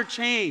 Lives are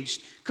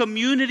changed.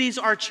 Communities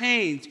are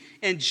changed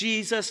in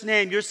Jesus'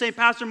 name. You're saying,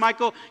 Pastor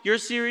Michael, your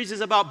series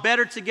is about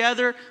better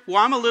together. Well,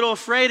 I'm a little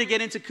afraid to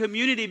get into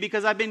community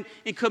because I've been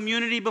in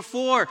community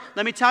before.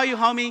 Let me tell you,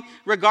 homie,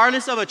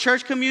 regardless of a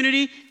church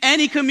community,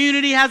 any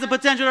community has the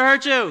potential to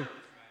hurt you.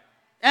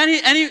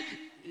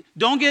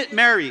 Don't get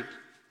married.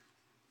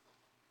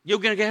 You're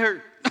going to get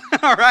hurt,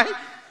 all right?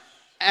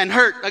 And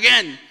hurt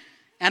again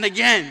and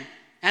again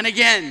and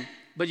again.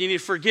 But you need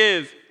to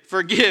forgive,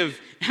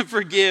 and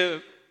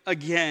forgive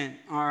again,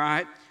 all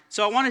right?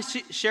 So I want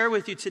to share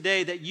with you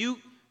today that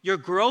your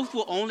growth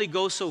will only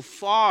go so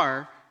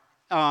far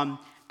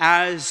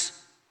as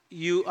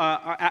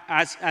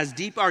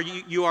deep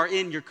you are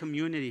in your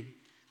community.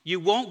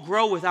 You won't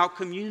grow without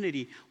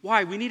community.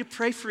 Why? We need to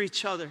pray for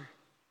each other.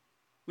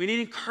 We need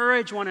to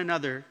encourage one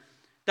another.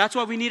 That's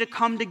why we need to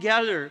come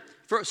together.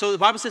 So the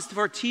Bible says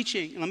for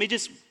teaching. And let me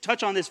just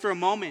touch on this for a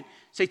moment.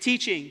 Say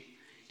teaching.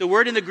 The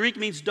word in the Greek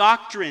means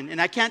doctrine.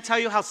 And I can't tell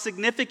you how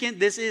significant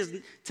this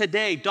is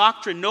today.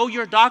 Doctrine. Know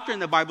your doctrine,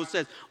 the Bible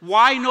says.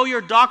 Why know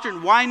your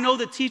doctrine? Why know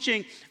the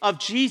teaching of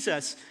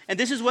Jesus? And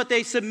this is what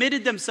they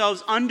submitted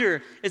themselves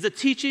under, is the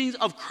teachings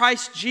of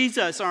Christ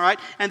Jesus, all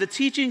right? And the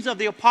teachings of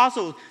the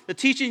apostles, the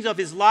teachings of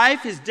his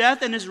life, his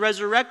death, and his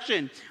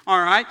resurrection,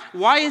 all right?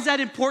 Why is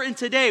that important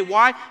today?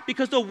 Why?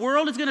 Because the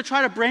world is going to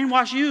try to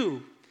brainwash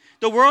you.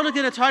 The world is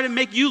going to try to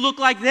make you look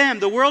like them.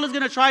 The world is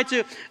going to try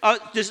to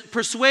just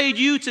persuade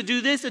you to do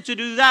this and to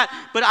do that.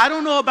 But I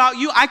don't know about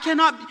you. I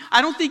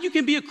don't think you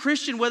can be a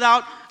Christian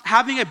without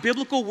having a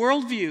biblical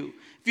worldview.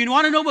 If you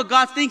want to know what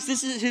God thinks,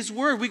 this is his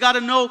word. We got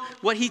to know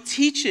what he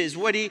teaches,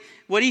 what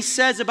he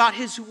says about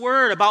his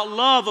word, about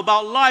love,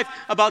 about life,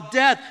 about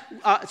death.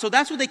 So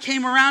that's what they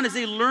came around, as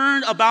they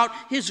learned about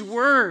his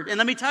word. And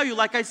let me tell you,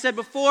 like I said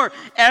before,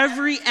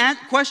 every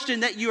question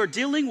that you are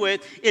dealing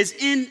with is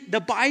in the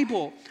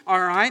Bible. All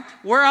right?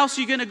 Where else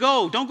are you going to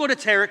go? Don't go to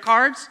tarot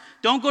cards.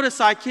 Don't go to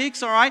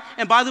psychics, all right?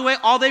 And by the way,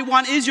 all they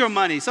want is your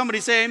money.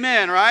 Somebody say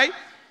amen, right?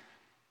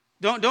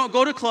 Don't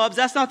go to clubs.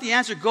 That's not the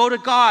answer. Go to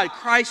God,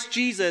 Christ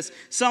Jesus.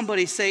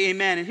 Somebody say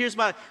amen. And here's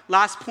my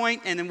last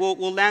point, and then we'll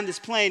land this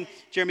plane.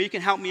 Jeremy, you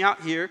can help me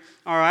out here.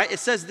 All right? It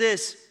says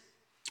this.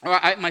 All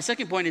right, my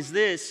second point is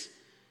this.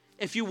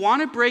 If you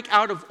want to break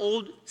out of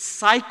old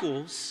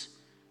cycles,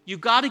 you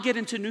got to get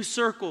into new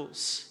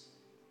circles.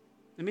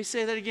 Let me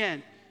say that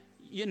again.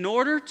 In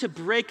order to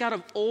break out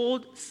of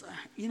old,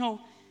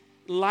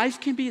 life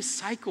can be a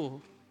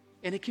cycle,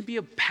 and it can be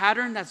a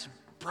pattern that's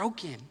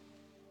broken.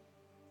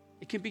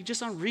 It can be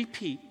just on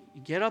repeat.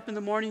 You get up in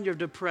the morning, you're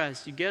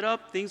depressed. You get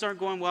up, things aren't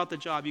going well at the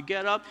job. You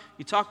get up,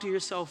 you talk to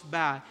yourself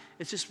bad.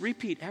 It's just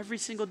repeat every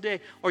single day.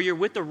 Or you're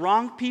with the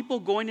wrong people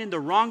going in the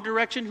wrong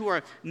direction who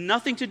are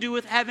nothing to do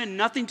with heaven,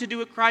 nothing to do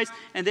with Christ,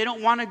 and they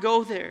don't want to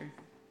go there.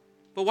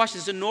 But watch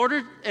this. In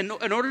order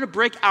to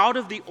break out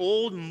of the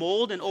old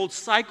mold and old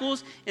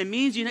cycles, it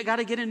means you got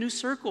to get in new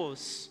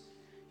circles.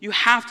 You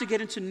have to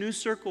get into new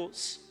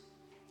circles.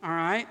 All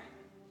right?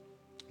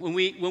 When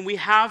we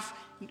have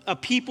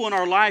people in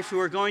our life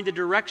who are going the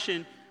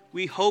direction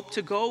we hope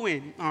to go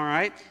in, all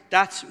right?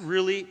 That's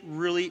really,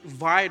 really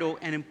vital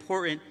and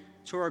important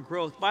to our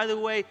growth. By the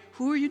way,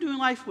 who are you doing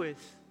life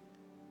with?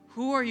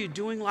 Who are you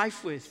doing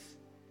life with?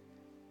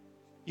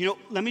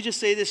 Let me just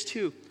say this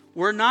too.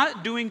 We're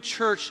not doing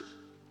church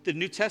the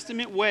New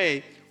Testament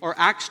way or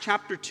Acts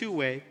chapter 2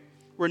 way.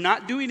 We're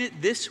not doing it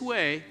this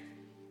way.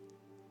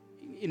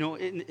 I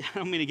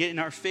don't mean to get in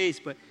our face,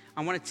 but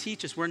I want to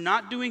teach us. We're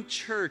not doing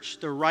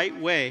church the right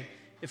way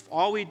if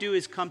all we do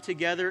is come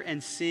together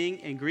and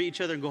sing and greet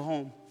each other and go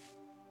home.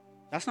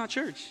 That's not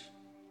church.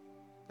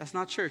 That's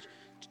not church.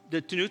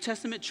 The New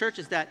Testament church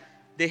is that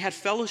they had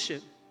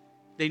fellowship.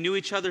 They knew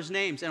each other's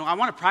names. And I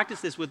want to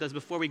practice this with us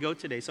before we go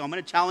today. So I'm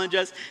going to challenge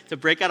us to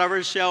break out of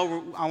our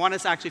shell. I want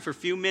us actually for a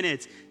few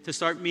minutes to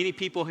start meeting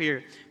people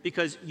here,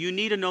 because you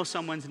need to know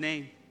someone's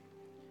name.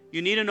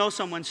 You need to know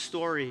someone's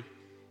story.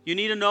 You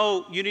need to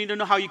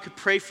know how you could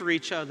pray for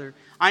each other.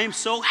 I am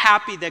so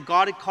happy that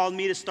God had called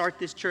me to start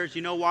this church.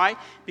 You know why?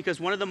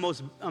 Because one of the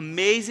most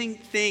amazing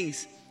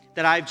things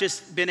that I've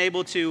just been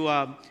able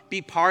to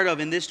be part of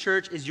in this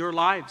church is your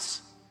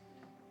lives.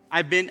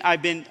 I've been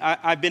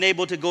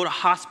able to go to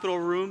hospital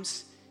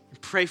rooms and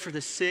pray for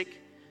the sick.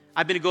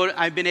 I've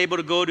been able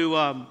to go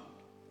to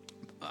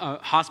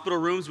hospital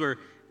rooms where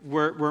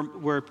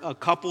a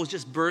couple is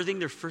just birthing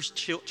their first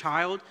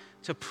child,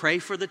 to pray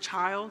for the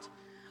child.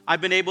 I've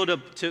been able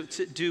to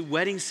do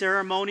wedding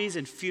ceremonies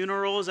and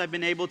funerals. I've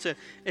been able to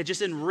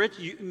just enrich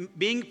you.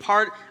 Being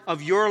part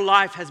of your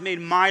life has made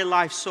my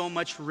life so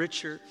much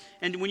richer.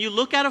 And when you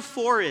look at a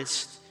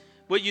forest,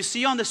 what you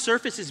see on the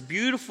surface is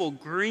beautiful,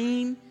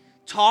 green,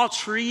 tall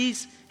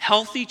trees,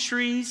 healthy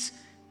trees.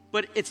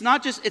 But it's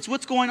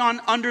what's going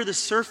on under the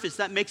surface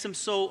that makes them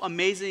so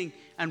amazing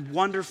and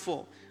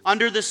wonderful.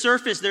 Under the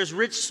surface, there's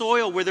rich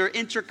soil where they're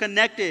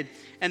interconnected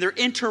and they're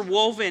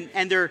interwoven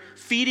and they're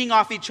feeding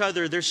off each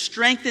other. They're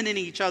strengthening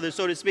each other,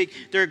 so to speak.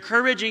 They're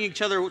encouraging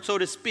each other, so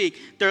to speak.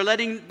 They're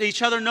letting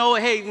each other know,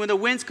 hey, when the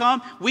winds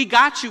come, we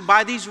got you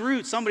by these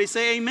roots. Somebody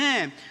say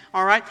amen.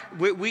 All right?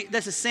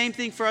 That's the same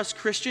thing for us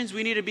Christians.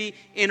 We need to be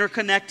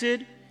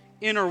interconnected.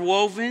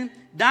 interwoven.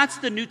 That's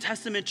the New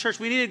Testament church.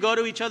 We need to go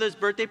to each other's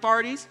birthday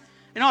parties.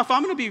 You know, if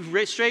I'm going to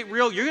be straight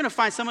real, you're going to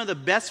find some of the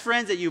best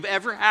friends that you've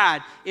ever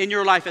had in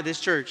your life at this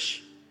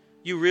church.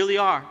 You really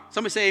are.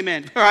 Somebody say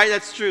amen. All right,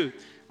 that's true.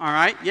 All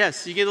right,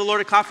 yes, you give the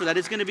Lord a clap for that.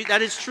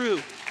 That is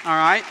true. All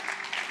right.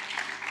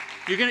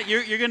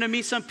 You're gonna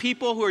meet some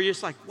people who are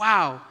just like,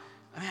 wow,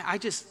 man,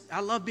 I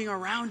love being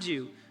around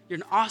you. You're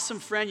an awesome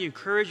friend. You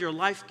encourage, you're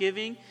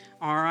life-giving.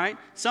 All right.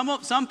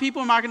 Some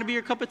people are not gonna be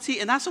your cup of tea,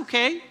 and that's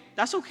okay.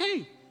 That's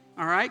okay.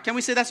 All right. Can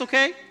we say that's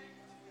okay?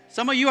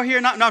 Some of you are here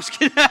not. No, I'm just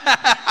kidding.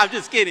 I'm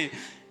just kidding.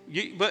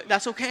 But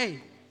that's okay.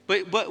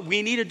 But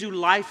we need to do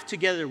life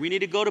together. We need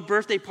to go to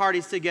birthday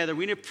parties together.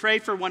 We need to pray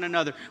for one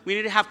another. We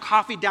need to have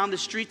coffee down the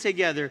street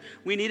together.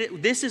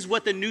 This is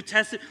what the New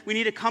Testament, we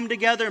need to come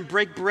together and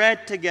break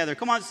bread together.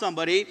 Come on,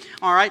 somebody.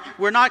 All right?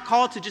 We're not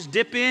called to just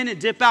dip in and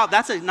dip out.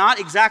 That's not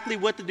exactly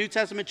what the New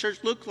Testament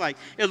church looks like.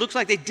 It looks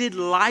like they did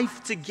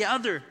life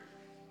together.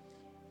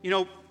 You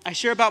know, I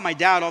share about my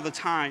dad all the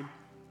time.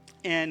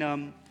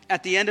 And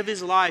at the end of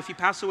his life, he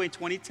passed away in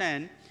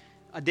 2010,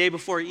 a day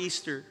before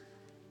Easter.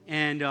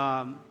 And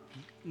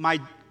my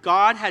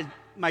dad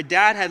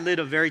had lived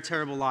a very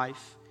terrible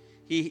life.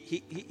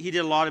 He did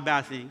a lot of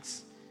bad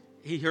things.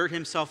 He hurt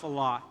himself a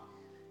lot.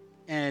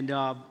 And,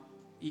 that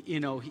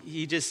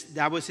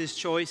was his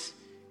choice.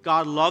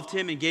 God loved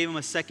him and gave him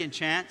a second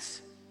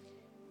chance.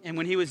 And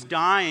when he was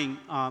dying,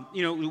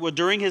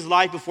 during his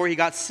life before he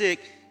got sick,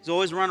 he's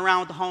always running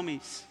around with the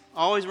homies.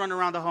 Always running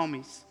around the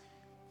homies.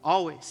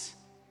 Always.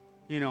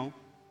 And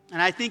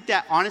I think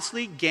that,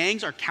 honestly,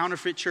 gangs are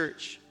counterfeit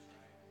church.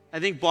 I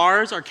think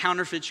bars are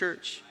counterfeit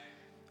church.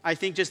 I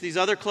think just these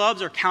other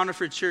clubs are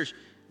counterfeit church.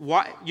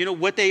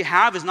 What they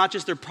have is not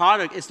just their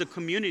product, it's the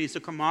community, it's the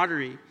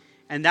camaraderie.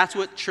 And that's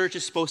what church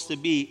is supposed to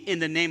be in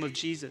the name of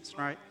Jesus,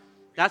 right?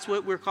 That's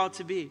what we're called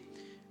to be.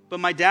 But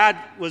my dad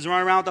was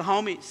running around with the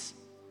homies.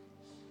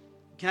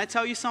 Can I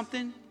tell you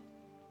something?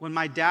 When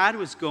my dad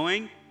was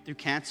going through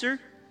cancer,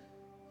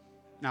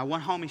 not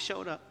one homie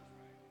showed up.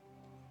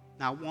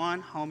 Not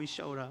one homie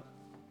showed up.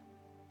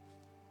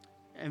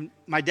 And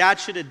my dad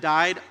should have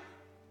died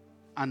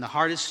on the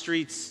hardest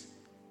streets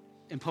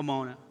in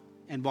Pomona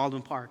and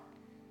Baldwin Park.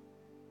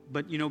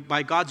 But,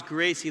 by God's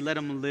grace, he let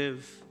him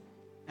live.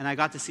 And I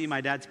got to see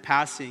my dad's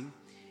passing.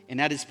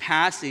 And at his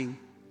passing,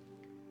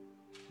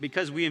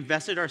 because we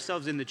invested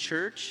ourselves in the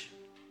church,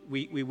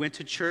 we went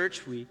to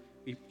church, we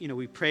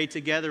prayed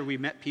together, we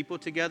met people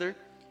together.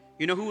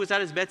 You know who was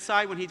at his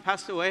bedside when he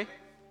passed away?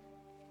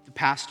 The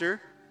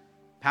pastor,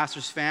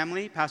 pastor's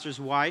family, pastor's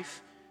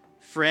wife,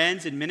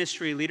 friends and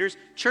ministry leaders,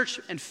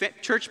 church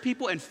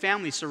people and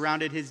family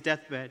surrounded his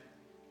deathbed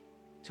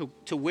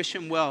to wish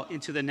him well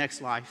into the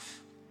next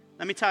life.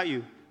 Let me tell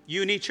you,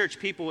 you need church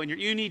people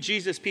you need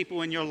Jesus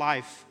people in your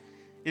life.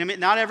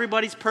 Not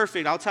everybody's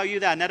perfect. I'll tell you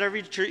that. Not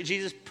every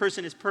Jesus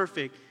person is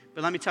perfect.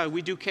 But let me tell you,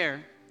 we do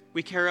care.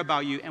 We care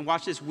about you. And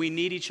watch this, we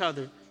need each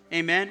other.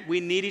 Amen? We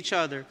need each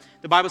other.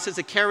 The Bible says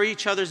to carry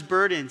each other's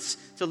burdens,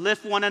 to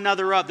lift one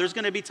another up. There's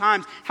going to be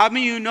times. How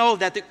many of you know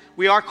that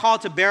we are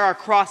called to bear our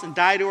cross and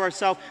die to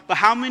ourselves? But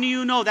how many of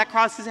you know that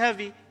cross is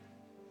heavy?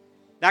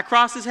 That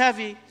cross is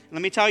heavy.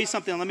 Let me tell you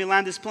something. Let me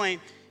land this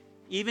plane.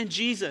 Even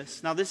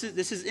Jesus, now this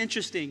is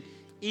interesting.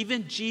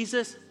 Even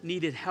Jesus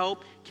needed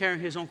help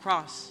carrying his own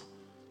cross.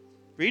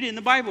 Read it in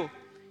the Bible.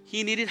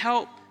 He needed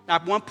help.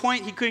 At one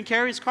point, he couldn't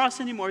carry his cross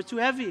anymore. It's too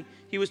heavy.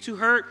 He was too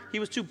hurt. He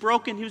was too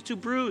broken. He was too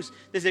bruised.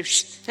 They said,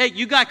 hey,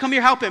 you guys come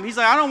here, help him. He's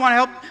like, I don't want to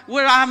help.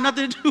 What? I have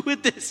nothing to do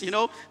with this.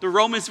 The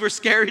Romans were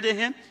scary to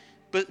him.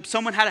 But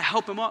someone had to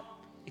help him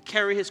up and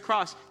carry his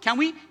cross. Can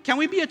we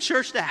be a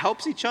church that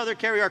helps each other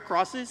carry our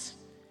crosses?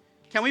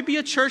 Can we be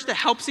a church that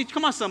helps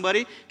come on,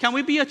 somebody. Can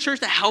we be a church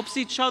that helps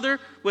each other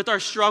with our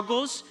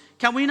struggles?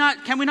 Can we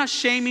not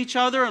shame each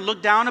other and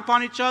look down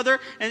upon each other?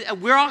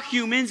 And we're all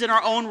humans in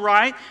our own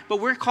right,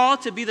 but we're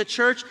called to be the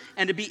church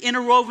and to be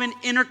interwoven,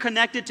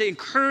 interconnected, to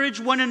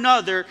encourage one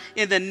another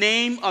in the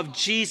name of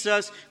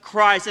Jesus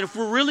Christ. And if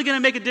we're really going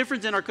to make a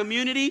difference in our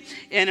community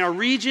and our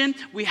region,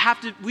 we have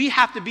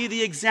to be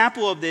the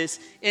example of this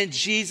in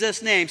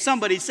Jesus' name.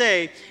 Somebody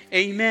say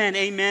amen,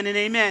 amen, and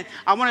amen.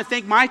 I want to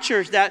thank my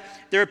church that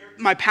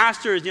my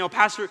pastors,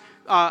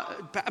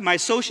 my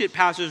associate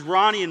pastors,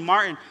 Ronnie and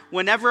Martin,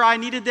 whenever I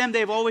needed them,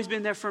 they've always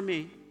been there for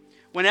me.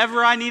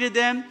 Whenever I needed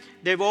them,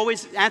 they've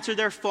always answered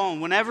their phone.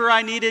 Whenever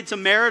I needed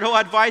some marital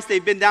advice,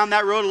 they've been down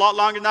that road a lot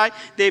longer than I.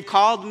 They've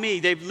called me.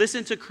 They've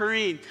listened to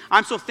Kareem.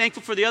 I'm so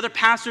thankful for the other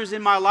pastors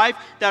in my life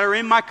that are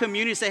in my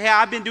community. Say, hey,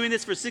 I've been doing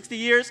this for 60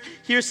 years.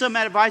 Here's some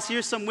advice.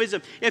 Here's some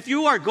wisdom. If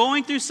you are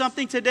going through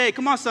something today,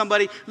 come on,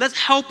 somebody. Let's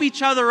help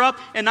each other up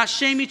and not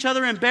shame each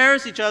other,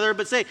 embarrass each other,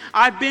 but say,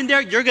 I've been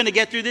there. You're going to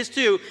get through this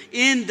too.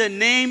 In the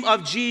name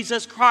of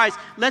Jesus Christ.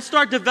 Let's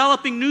start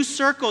developing new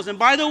circles. And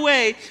by the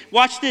way,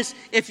 watch this.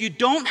 If you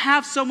don't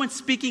have someone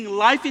speaking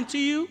life into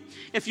you,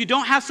 if you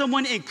don't have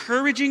someone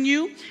encouraging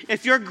you,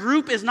 if your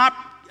group is not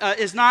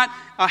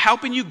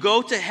helping you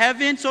go to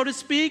heaven, so to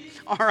speak,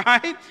 all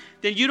right,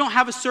 then you don't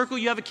have a circle,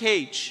 you have a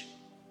cage.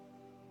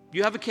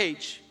 You have a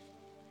cage.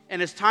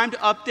 and it's time to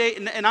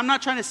update. And I'm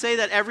not trying to say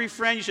that every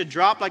friend you should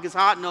drop like it's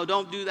hot. No,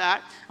 don't do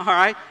that, all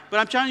right?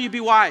 But I'm telling you, be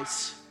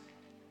wise.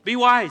 Be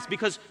wise,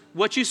 because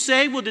what you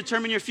say will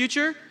determine your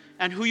future,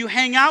 and who you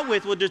hang out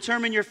with will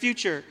determine your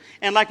future.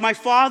 And like my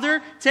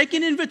father, take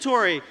an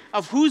inventory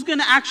of who's going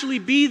to actually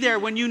be there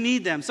when you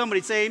need them.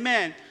 Somebody say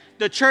amen.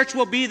 The church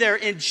will be there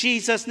in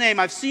Jesus' name.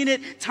 I've seen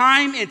it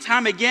time and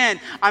time again.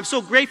 I'm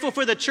so grateful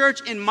for the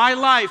church in my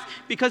life,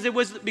 because it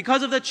was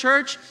because of the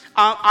church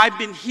I've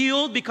been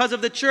healed. Because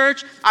of the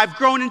church, I've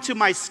grown into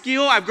my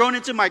skill. I've grown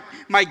into my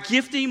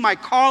gifting, my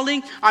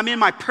calling. I'm in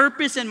my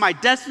purpose and my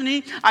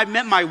destiny. I've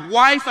met my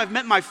wife. I've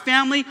met my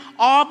family,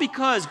 all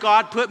because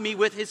God put me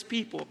with his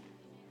people.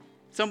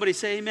 Somebody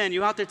say amen.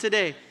 You out there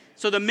today?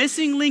 So the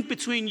missing link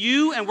between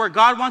you and where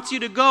God wants you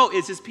to go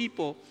is his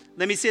people.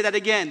 Let me say that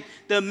again.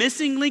 The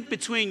missing link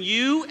between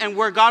you and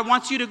where God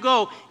wants you to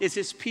go is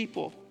his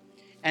people.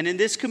 And in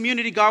this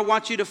community, God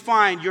wants you to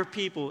find your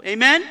people.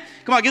 Amen?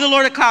 Come on, give the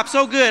Lord a clap.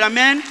 So good.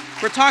 Amen?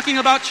 We're talking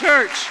about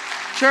church.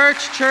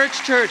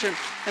 Church. And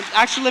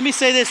actually, let me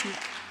say this.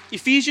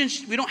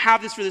 Ephesians, we don't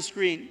have this for the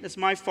screen. That's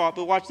my fault,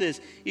 but watch this.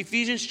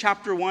 Ephesians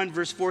chapter 1,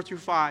 verse 4 through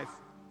 5.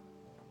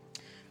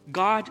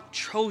 God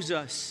chose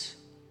us.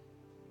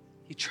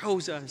 He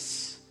chose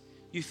us.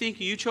 You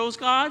think you chose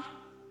God?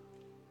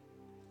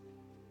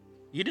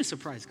 You didn't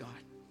surprise God.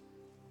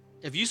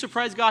 If you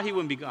surprised God, he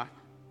wouldn't be God.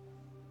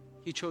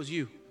 He chose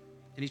you,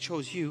 and he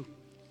chose you.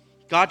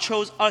 God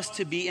chose us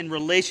to be in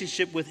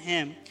relationship with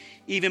him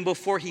even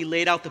before he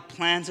laid out the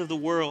plans of the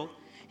world.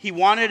 He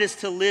wanted us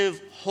to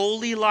live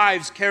holy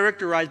lives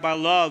characterized by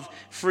love,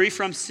 free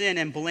from sin,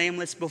 and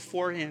blameless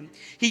before him.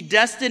 He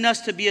destined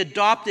us to be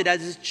adopted as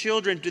his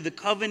children through the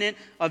covenant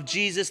of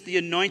Jesus, the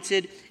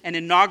anointed, and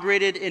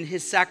inaugurated in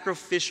his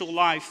sacrificial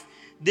life.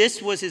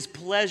 This was his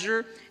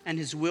pleasure and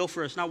his will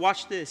for us. Now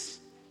watch this.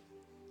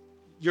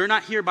 You're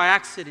not here by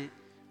accident.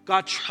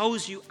 God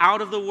chose you out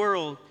of the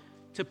world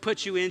to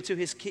put you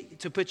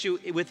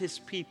with his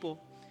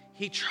people.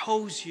 He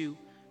chose you.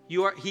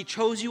 He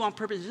chose you on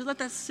purpose. Just let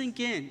that sink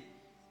in.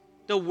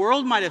 The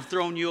world might have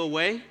thrown you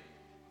away.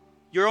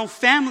 Your own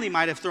family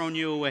might have thrown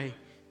you away.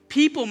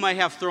 People might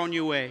have thrown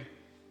you away.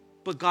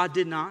 But God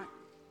did not.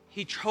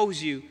 He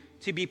chose you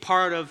to be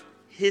part of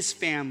his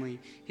family,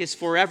 his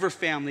forever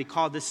family,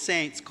 called the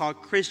saints,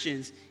 called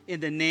Christians, in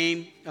the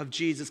name of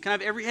Jesus. Can I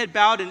have every head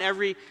bowed and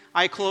every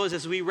eye closed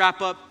as we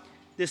wrap up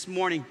this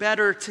morning?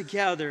 Better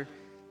together.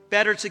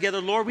 Better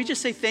together. Lord, we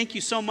just say thank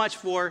you so much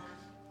for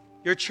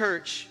your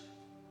church.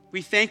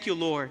 We thank you,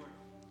 Lord,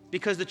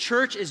 because the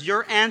church is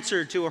your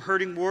answer to a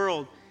hurting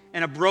world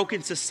and a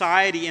broken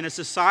society, and a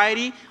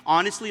society,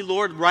 honestly,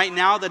 Lord, right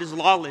now that is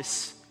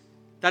lawless.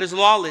 That is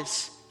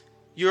lawless.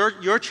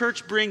 Your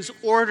church brings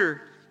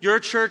order. Your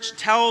church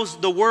tells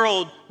the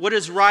world what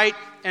is right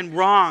and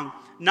wrong.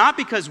 Not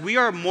because we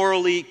are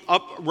morally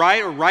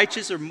upright or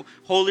righteous or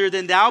holier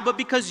than thou, but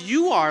because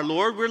you are,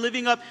 Lord. We're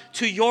living up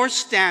to your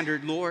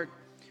standard, Lord.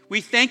 We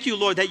thank you,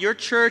 Lord, that your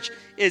church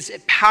is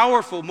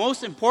powerful,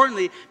 most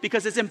importantly,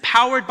 because it's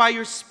empowered by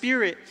your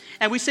Spirit.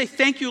 And we say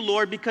thank you,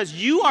 Lord, because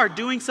you are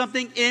doing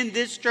something in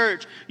this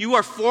church. You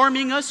are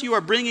forming us. You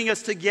are bringing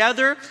us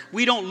together.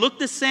 We don't look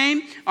the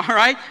same, all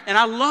right? And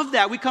I love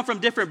that. We come from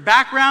different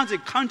backgrounds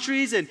and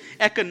countries and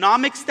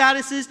economic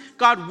statuses.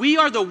 God, we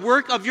are the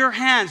work of your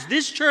hands.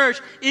 This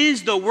church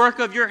is the work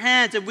of your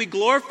hands, and we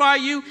glorify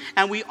you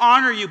and we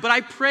honor you. But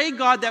I pray,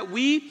 God, that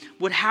we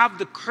would have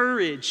the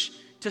courage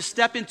to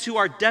step into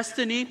our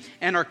destiny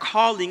and our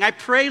calling. I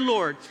pray,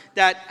 Lord,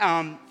 that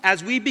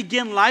as we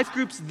begin life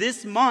groups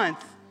this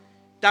month,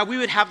 that we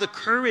would have the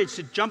courage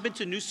to jump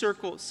into new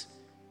circles.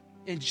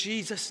 In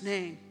Jesus'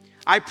 name.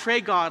 I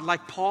pray, God,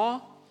 like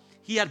Paul,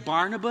 he had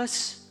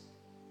Barnabas.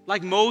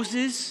 Like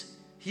Moses,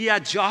 he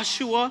had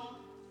Joshua.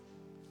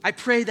 I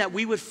pray that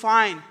we would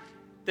find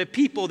the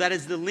people that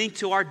is the link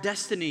to our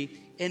destiny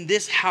in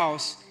this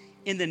house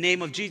in the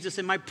name of Jesus.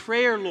 And my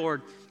prayer,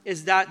 Lord,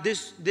 is that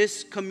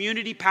this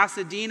community,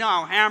 Pasadena,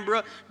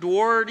 Alhambra,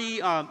 Duarte,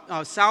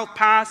 South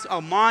Pass,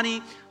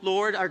 Almani,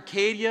 Lord,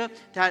 Arcadia,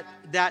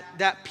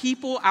 that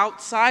people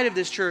outside of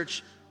this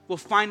church will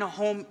find a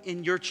home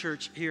in your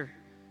church here,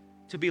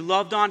 to be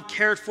loved on,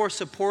 cared for,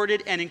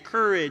 supported, and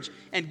encouraged,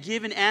 and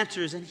given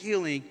answers and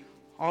healing,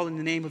 all in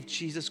the name of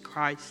Jesus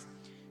Christ.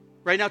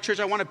 Right now, church,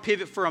 I want to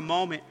pivot for a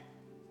moment,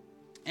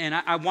 and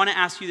I want to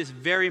ask you this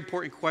very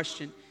important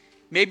question.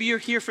 Maybe you're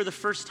here for the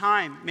first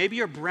time. Maybe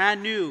you're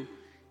brand new.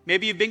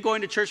 Maybe you've been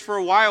going to church for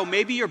a while.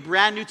 Maybe you're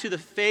brand new to the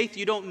faith.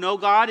 You don't know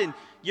God, and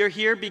you're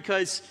here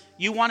because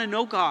you want to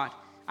know God.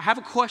 I have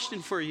a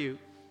question for you.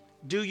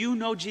 Do you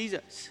know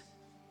Jesus?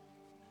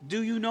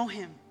 Do you know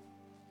him?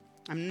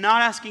 I'm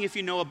not asking if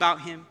you know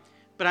about him,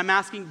 but I'm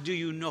asking, do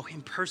you know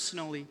him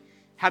personally?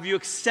 Have you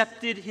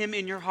accepted him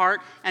in your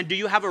heart? And do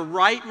you have a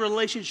right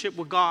relationship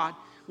with God?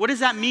 What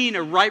does that mean,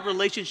 a right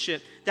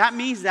relationship? That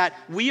means that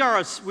we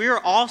are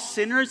all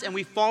sinners and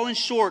we've fallen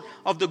short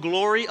of the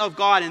glory of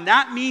God. And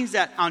that means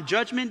that on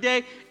Judgment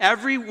Day,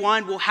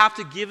 everyone will have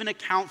to give an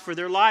account for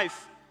their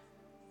life.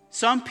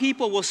 Some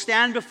people will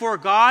stand before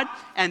God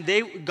and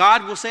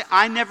God will say,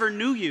 I never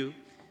knew you.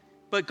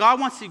 But God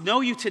wants to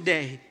know you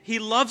today. He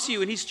loves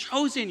you and he's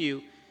chosen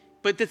you.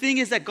 But the thing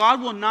is that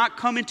God will not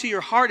come into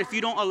your heart if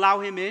you don't allow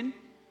him in.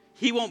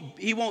 He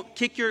won't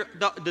kick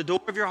the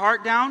door of your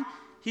heart down.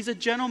 He's a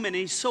gentleman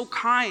and he's so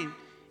kind.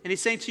 And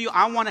he's saying to you,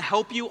 I want to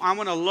help you. I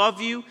want to love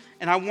you.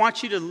 And I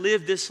want you to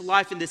live this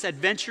life and this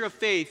adventure of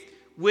faith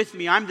with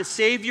me. I'm the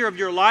Savior of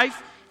your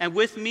life. And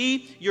with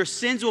me, your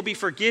sins will be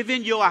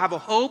forgiven. You'll have a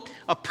hope,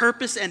 a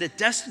purpose, and a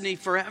destiny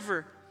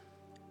forever.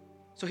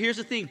 So here's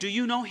the thing. Do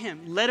you know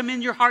him? Let him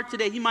in your heart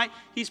today.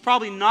 He's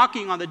probably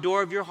knocking on the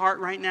door of your heart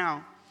right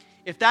now.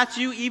 If that's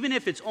you, even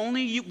if it's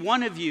only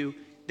one of you,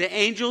 the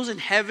angels in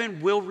heaven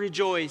will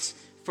rejoice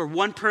for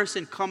one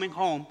person coming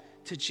home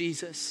to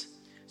Jesus.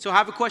 So I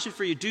have a question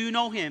for you. Do you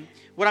know him?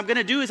 What I'm going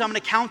to do is I'm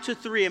going to count to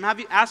 3. I'm going to have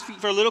you ask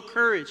for a little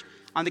courage.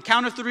 On the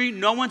count of 3,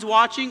 no one's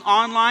watching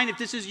online. If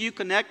this is you,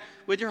 connect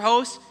with your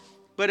host.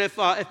 But if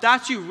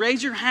that's you,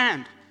 raise your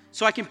hand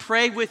so I can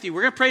pray with you.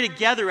 We're going to pray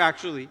together,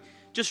 actually.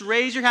 Just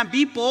raise your hand.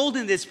 Be bold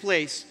in this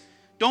place.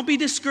 Don't be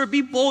discouraged.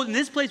 Be bold in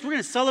this place. We're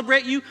going to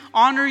celebrate you,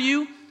 honor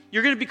you.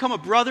 You're going to become a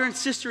brother and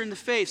sister in the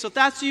faith. So if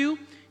that's you,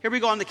 here we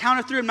go. On the count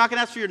of 3, I'm not going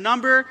to ask for your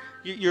number,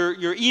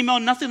 your email,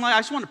 nothing like that. I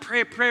just want to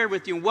pray a prayer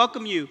with you and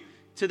welcome you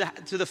to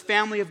the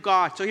family of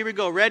God. So here we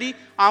go. Ready?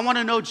 I want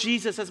to know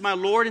Jesus as my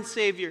Lord and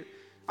Savior.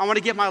 I want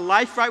to get my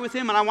life right with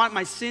him, and I want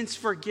my sins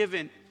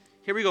forgiven.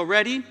 Here we go.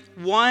 Ready?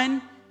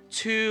 1,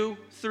 2,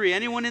 3.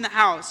 Anyone in the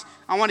house?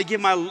 I want to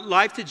give my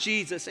life to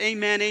Jesus.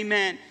 Amen,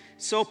 amen.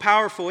 So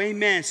powerful.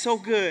 Amen. So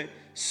good.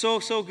 So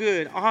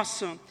good.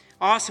 Awesome.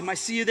 Awesome. I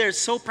see you there.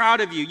 So proud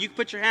of you. You can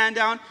put your hand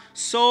down.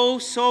 So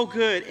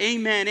good.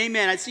 Amen,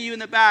 amen. I see you in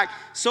the back.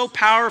 So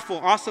powerful.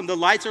 Awesome. The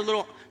lights are a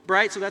little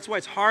bright, so that's why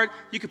it's hard.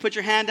 You can put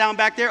your hand down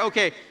back there.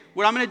 Okay.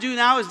 What I'm going to do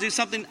now is do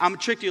something. I'm going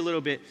to trick you a little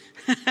bit.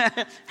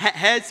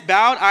 Heads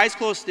bowed, eyes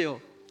closed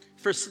still.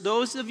 For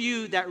those of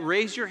you that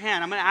raise your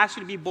hand, I'm going to ask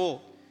you to be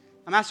bold.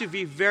 I'm asking you to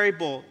be very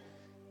bold.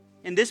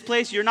 In this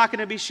place, you're not going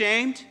to be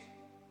shamed.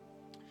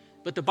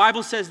 But the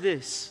Bible says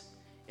this: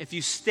 if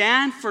you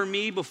stand for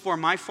me before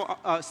man,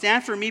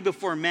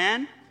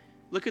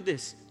 look at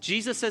this.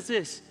 Jesus says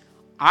this: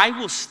 I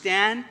will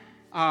stand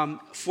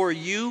for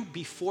you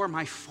before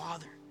my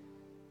Father.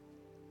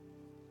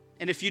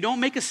 And if you don't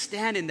make a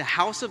stand in the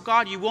house of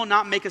God, you will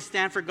not make a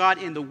stand for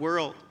God in the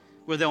world,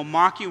 where they'll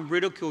mock you and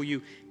ridicule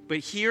you. But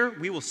here,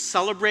 we will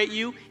celebrate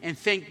you and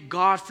thank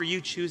God for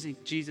you choosing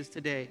Jesus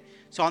today.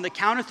 So on the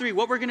count of 3,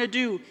 what we're going to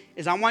do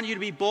is I want you to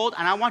be bold,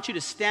 and I want you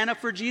to stand up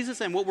for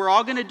Jesus. And what we're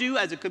all going to do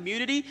as a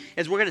community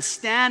is we're going to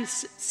stand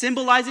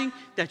symbolizing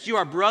that you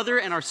are brother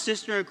and our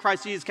sister in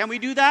Christ Jesus. Can we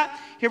do that?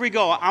 Here we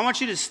go. I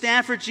want you to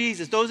stand for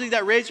Jesus. Those of you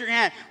that raise your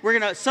hand, we're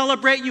going to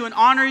celebrate you and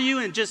honor you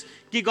and just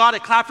give God a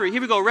clap for you.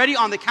 Here we go. Ready?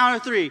 On the count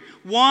of 3.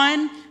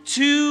 1,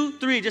 2,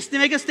 3. Just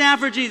make a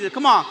stand for Jesus.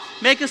 Come on.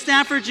 Make a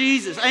stand for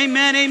Jesus.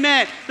 Amen,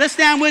 amen. Let's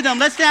stand with them.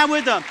 Let's stand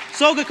with them.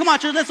 So good. Come on,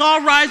 church. Let's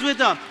all rise with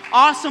them.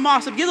 Awesome,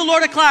 awesome. Give the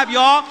Lord a clap,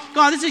 y'all.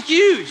 Come on, this is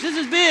huge. This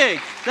is big.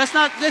 Let's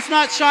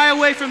not shy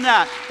away from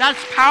that. That's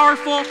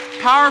powerful,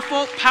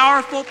 powerful,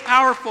 powerful,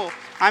 powerful.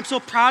 I'm so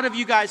proud of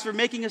you guys for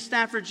making a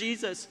stand for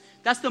Jesus.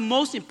 That's the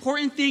most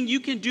important thing you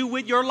can do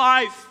with your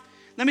life.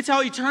 Let me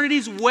tell you, eternity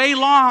is way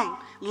long.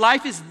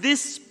 Life is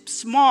this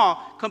small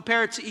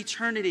compared to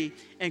eternity.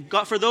 And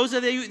God, for those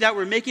of you that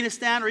were making a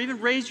stand or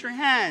even raised your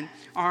hand,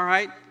 all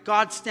right,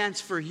 God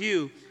stands for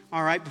you,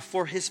 all right,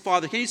 before his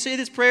Father. Can you say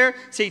this prayer?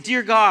 Say,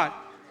 dear God,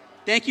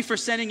 thank you for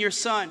sending your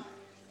Son,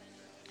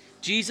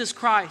 Jesus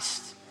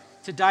Christ,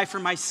 to die for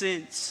my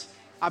sins.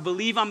 I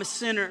believe I'm a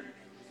sinner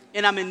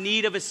and I'm in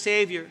need of a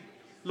Savior.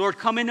 Lord,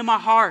 come into my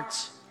heart.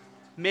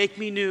 Make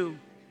me new.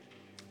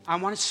 I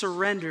want to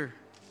surrender.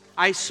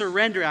 I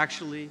surrender,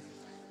 actually,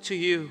 to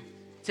you.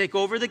 Take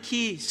over the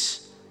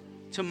keys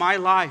to my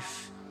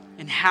life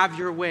and have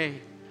your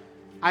way.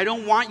 I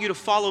don't want you to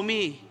follow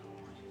me.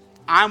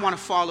 I want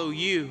to follow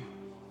you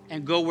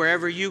and go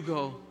wherever you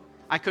go.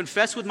 I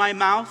confess with my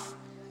mouth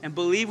and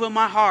believe with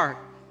my heart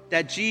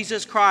that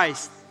Jesus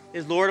Christ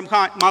is Lord of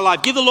my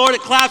life. Give the Lord a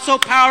clap. So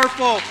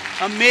powerful.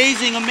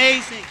 Amazing,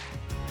 amazing.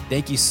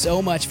 Thank you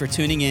so much for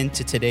tuning in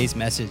to today's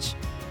message.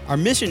 Our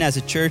mission as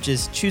a church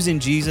is choosing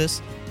Jesus,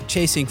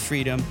 chasing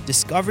freedom,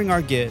 discovering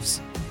our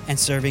gifts, and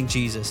serving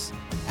Jesus.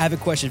 I have a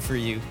question for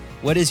you.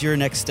 What is your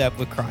next step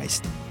with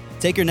Christ?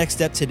 Take your next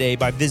step today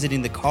by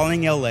visiting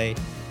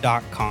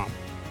thecallingla.com.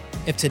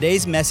 If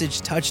today's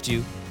message touched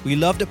you, we'd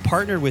love to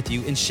partner with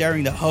you in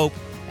sharing the hope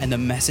and the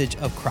message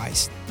of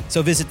Christ.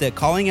 So visit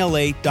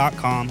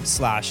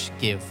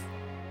thecallingla.com/give.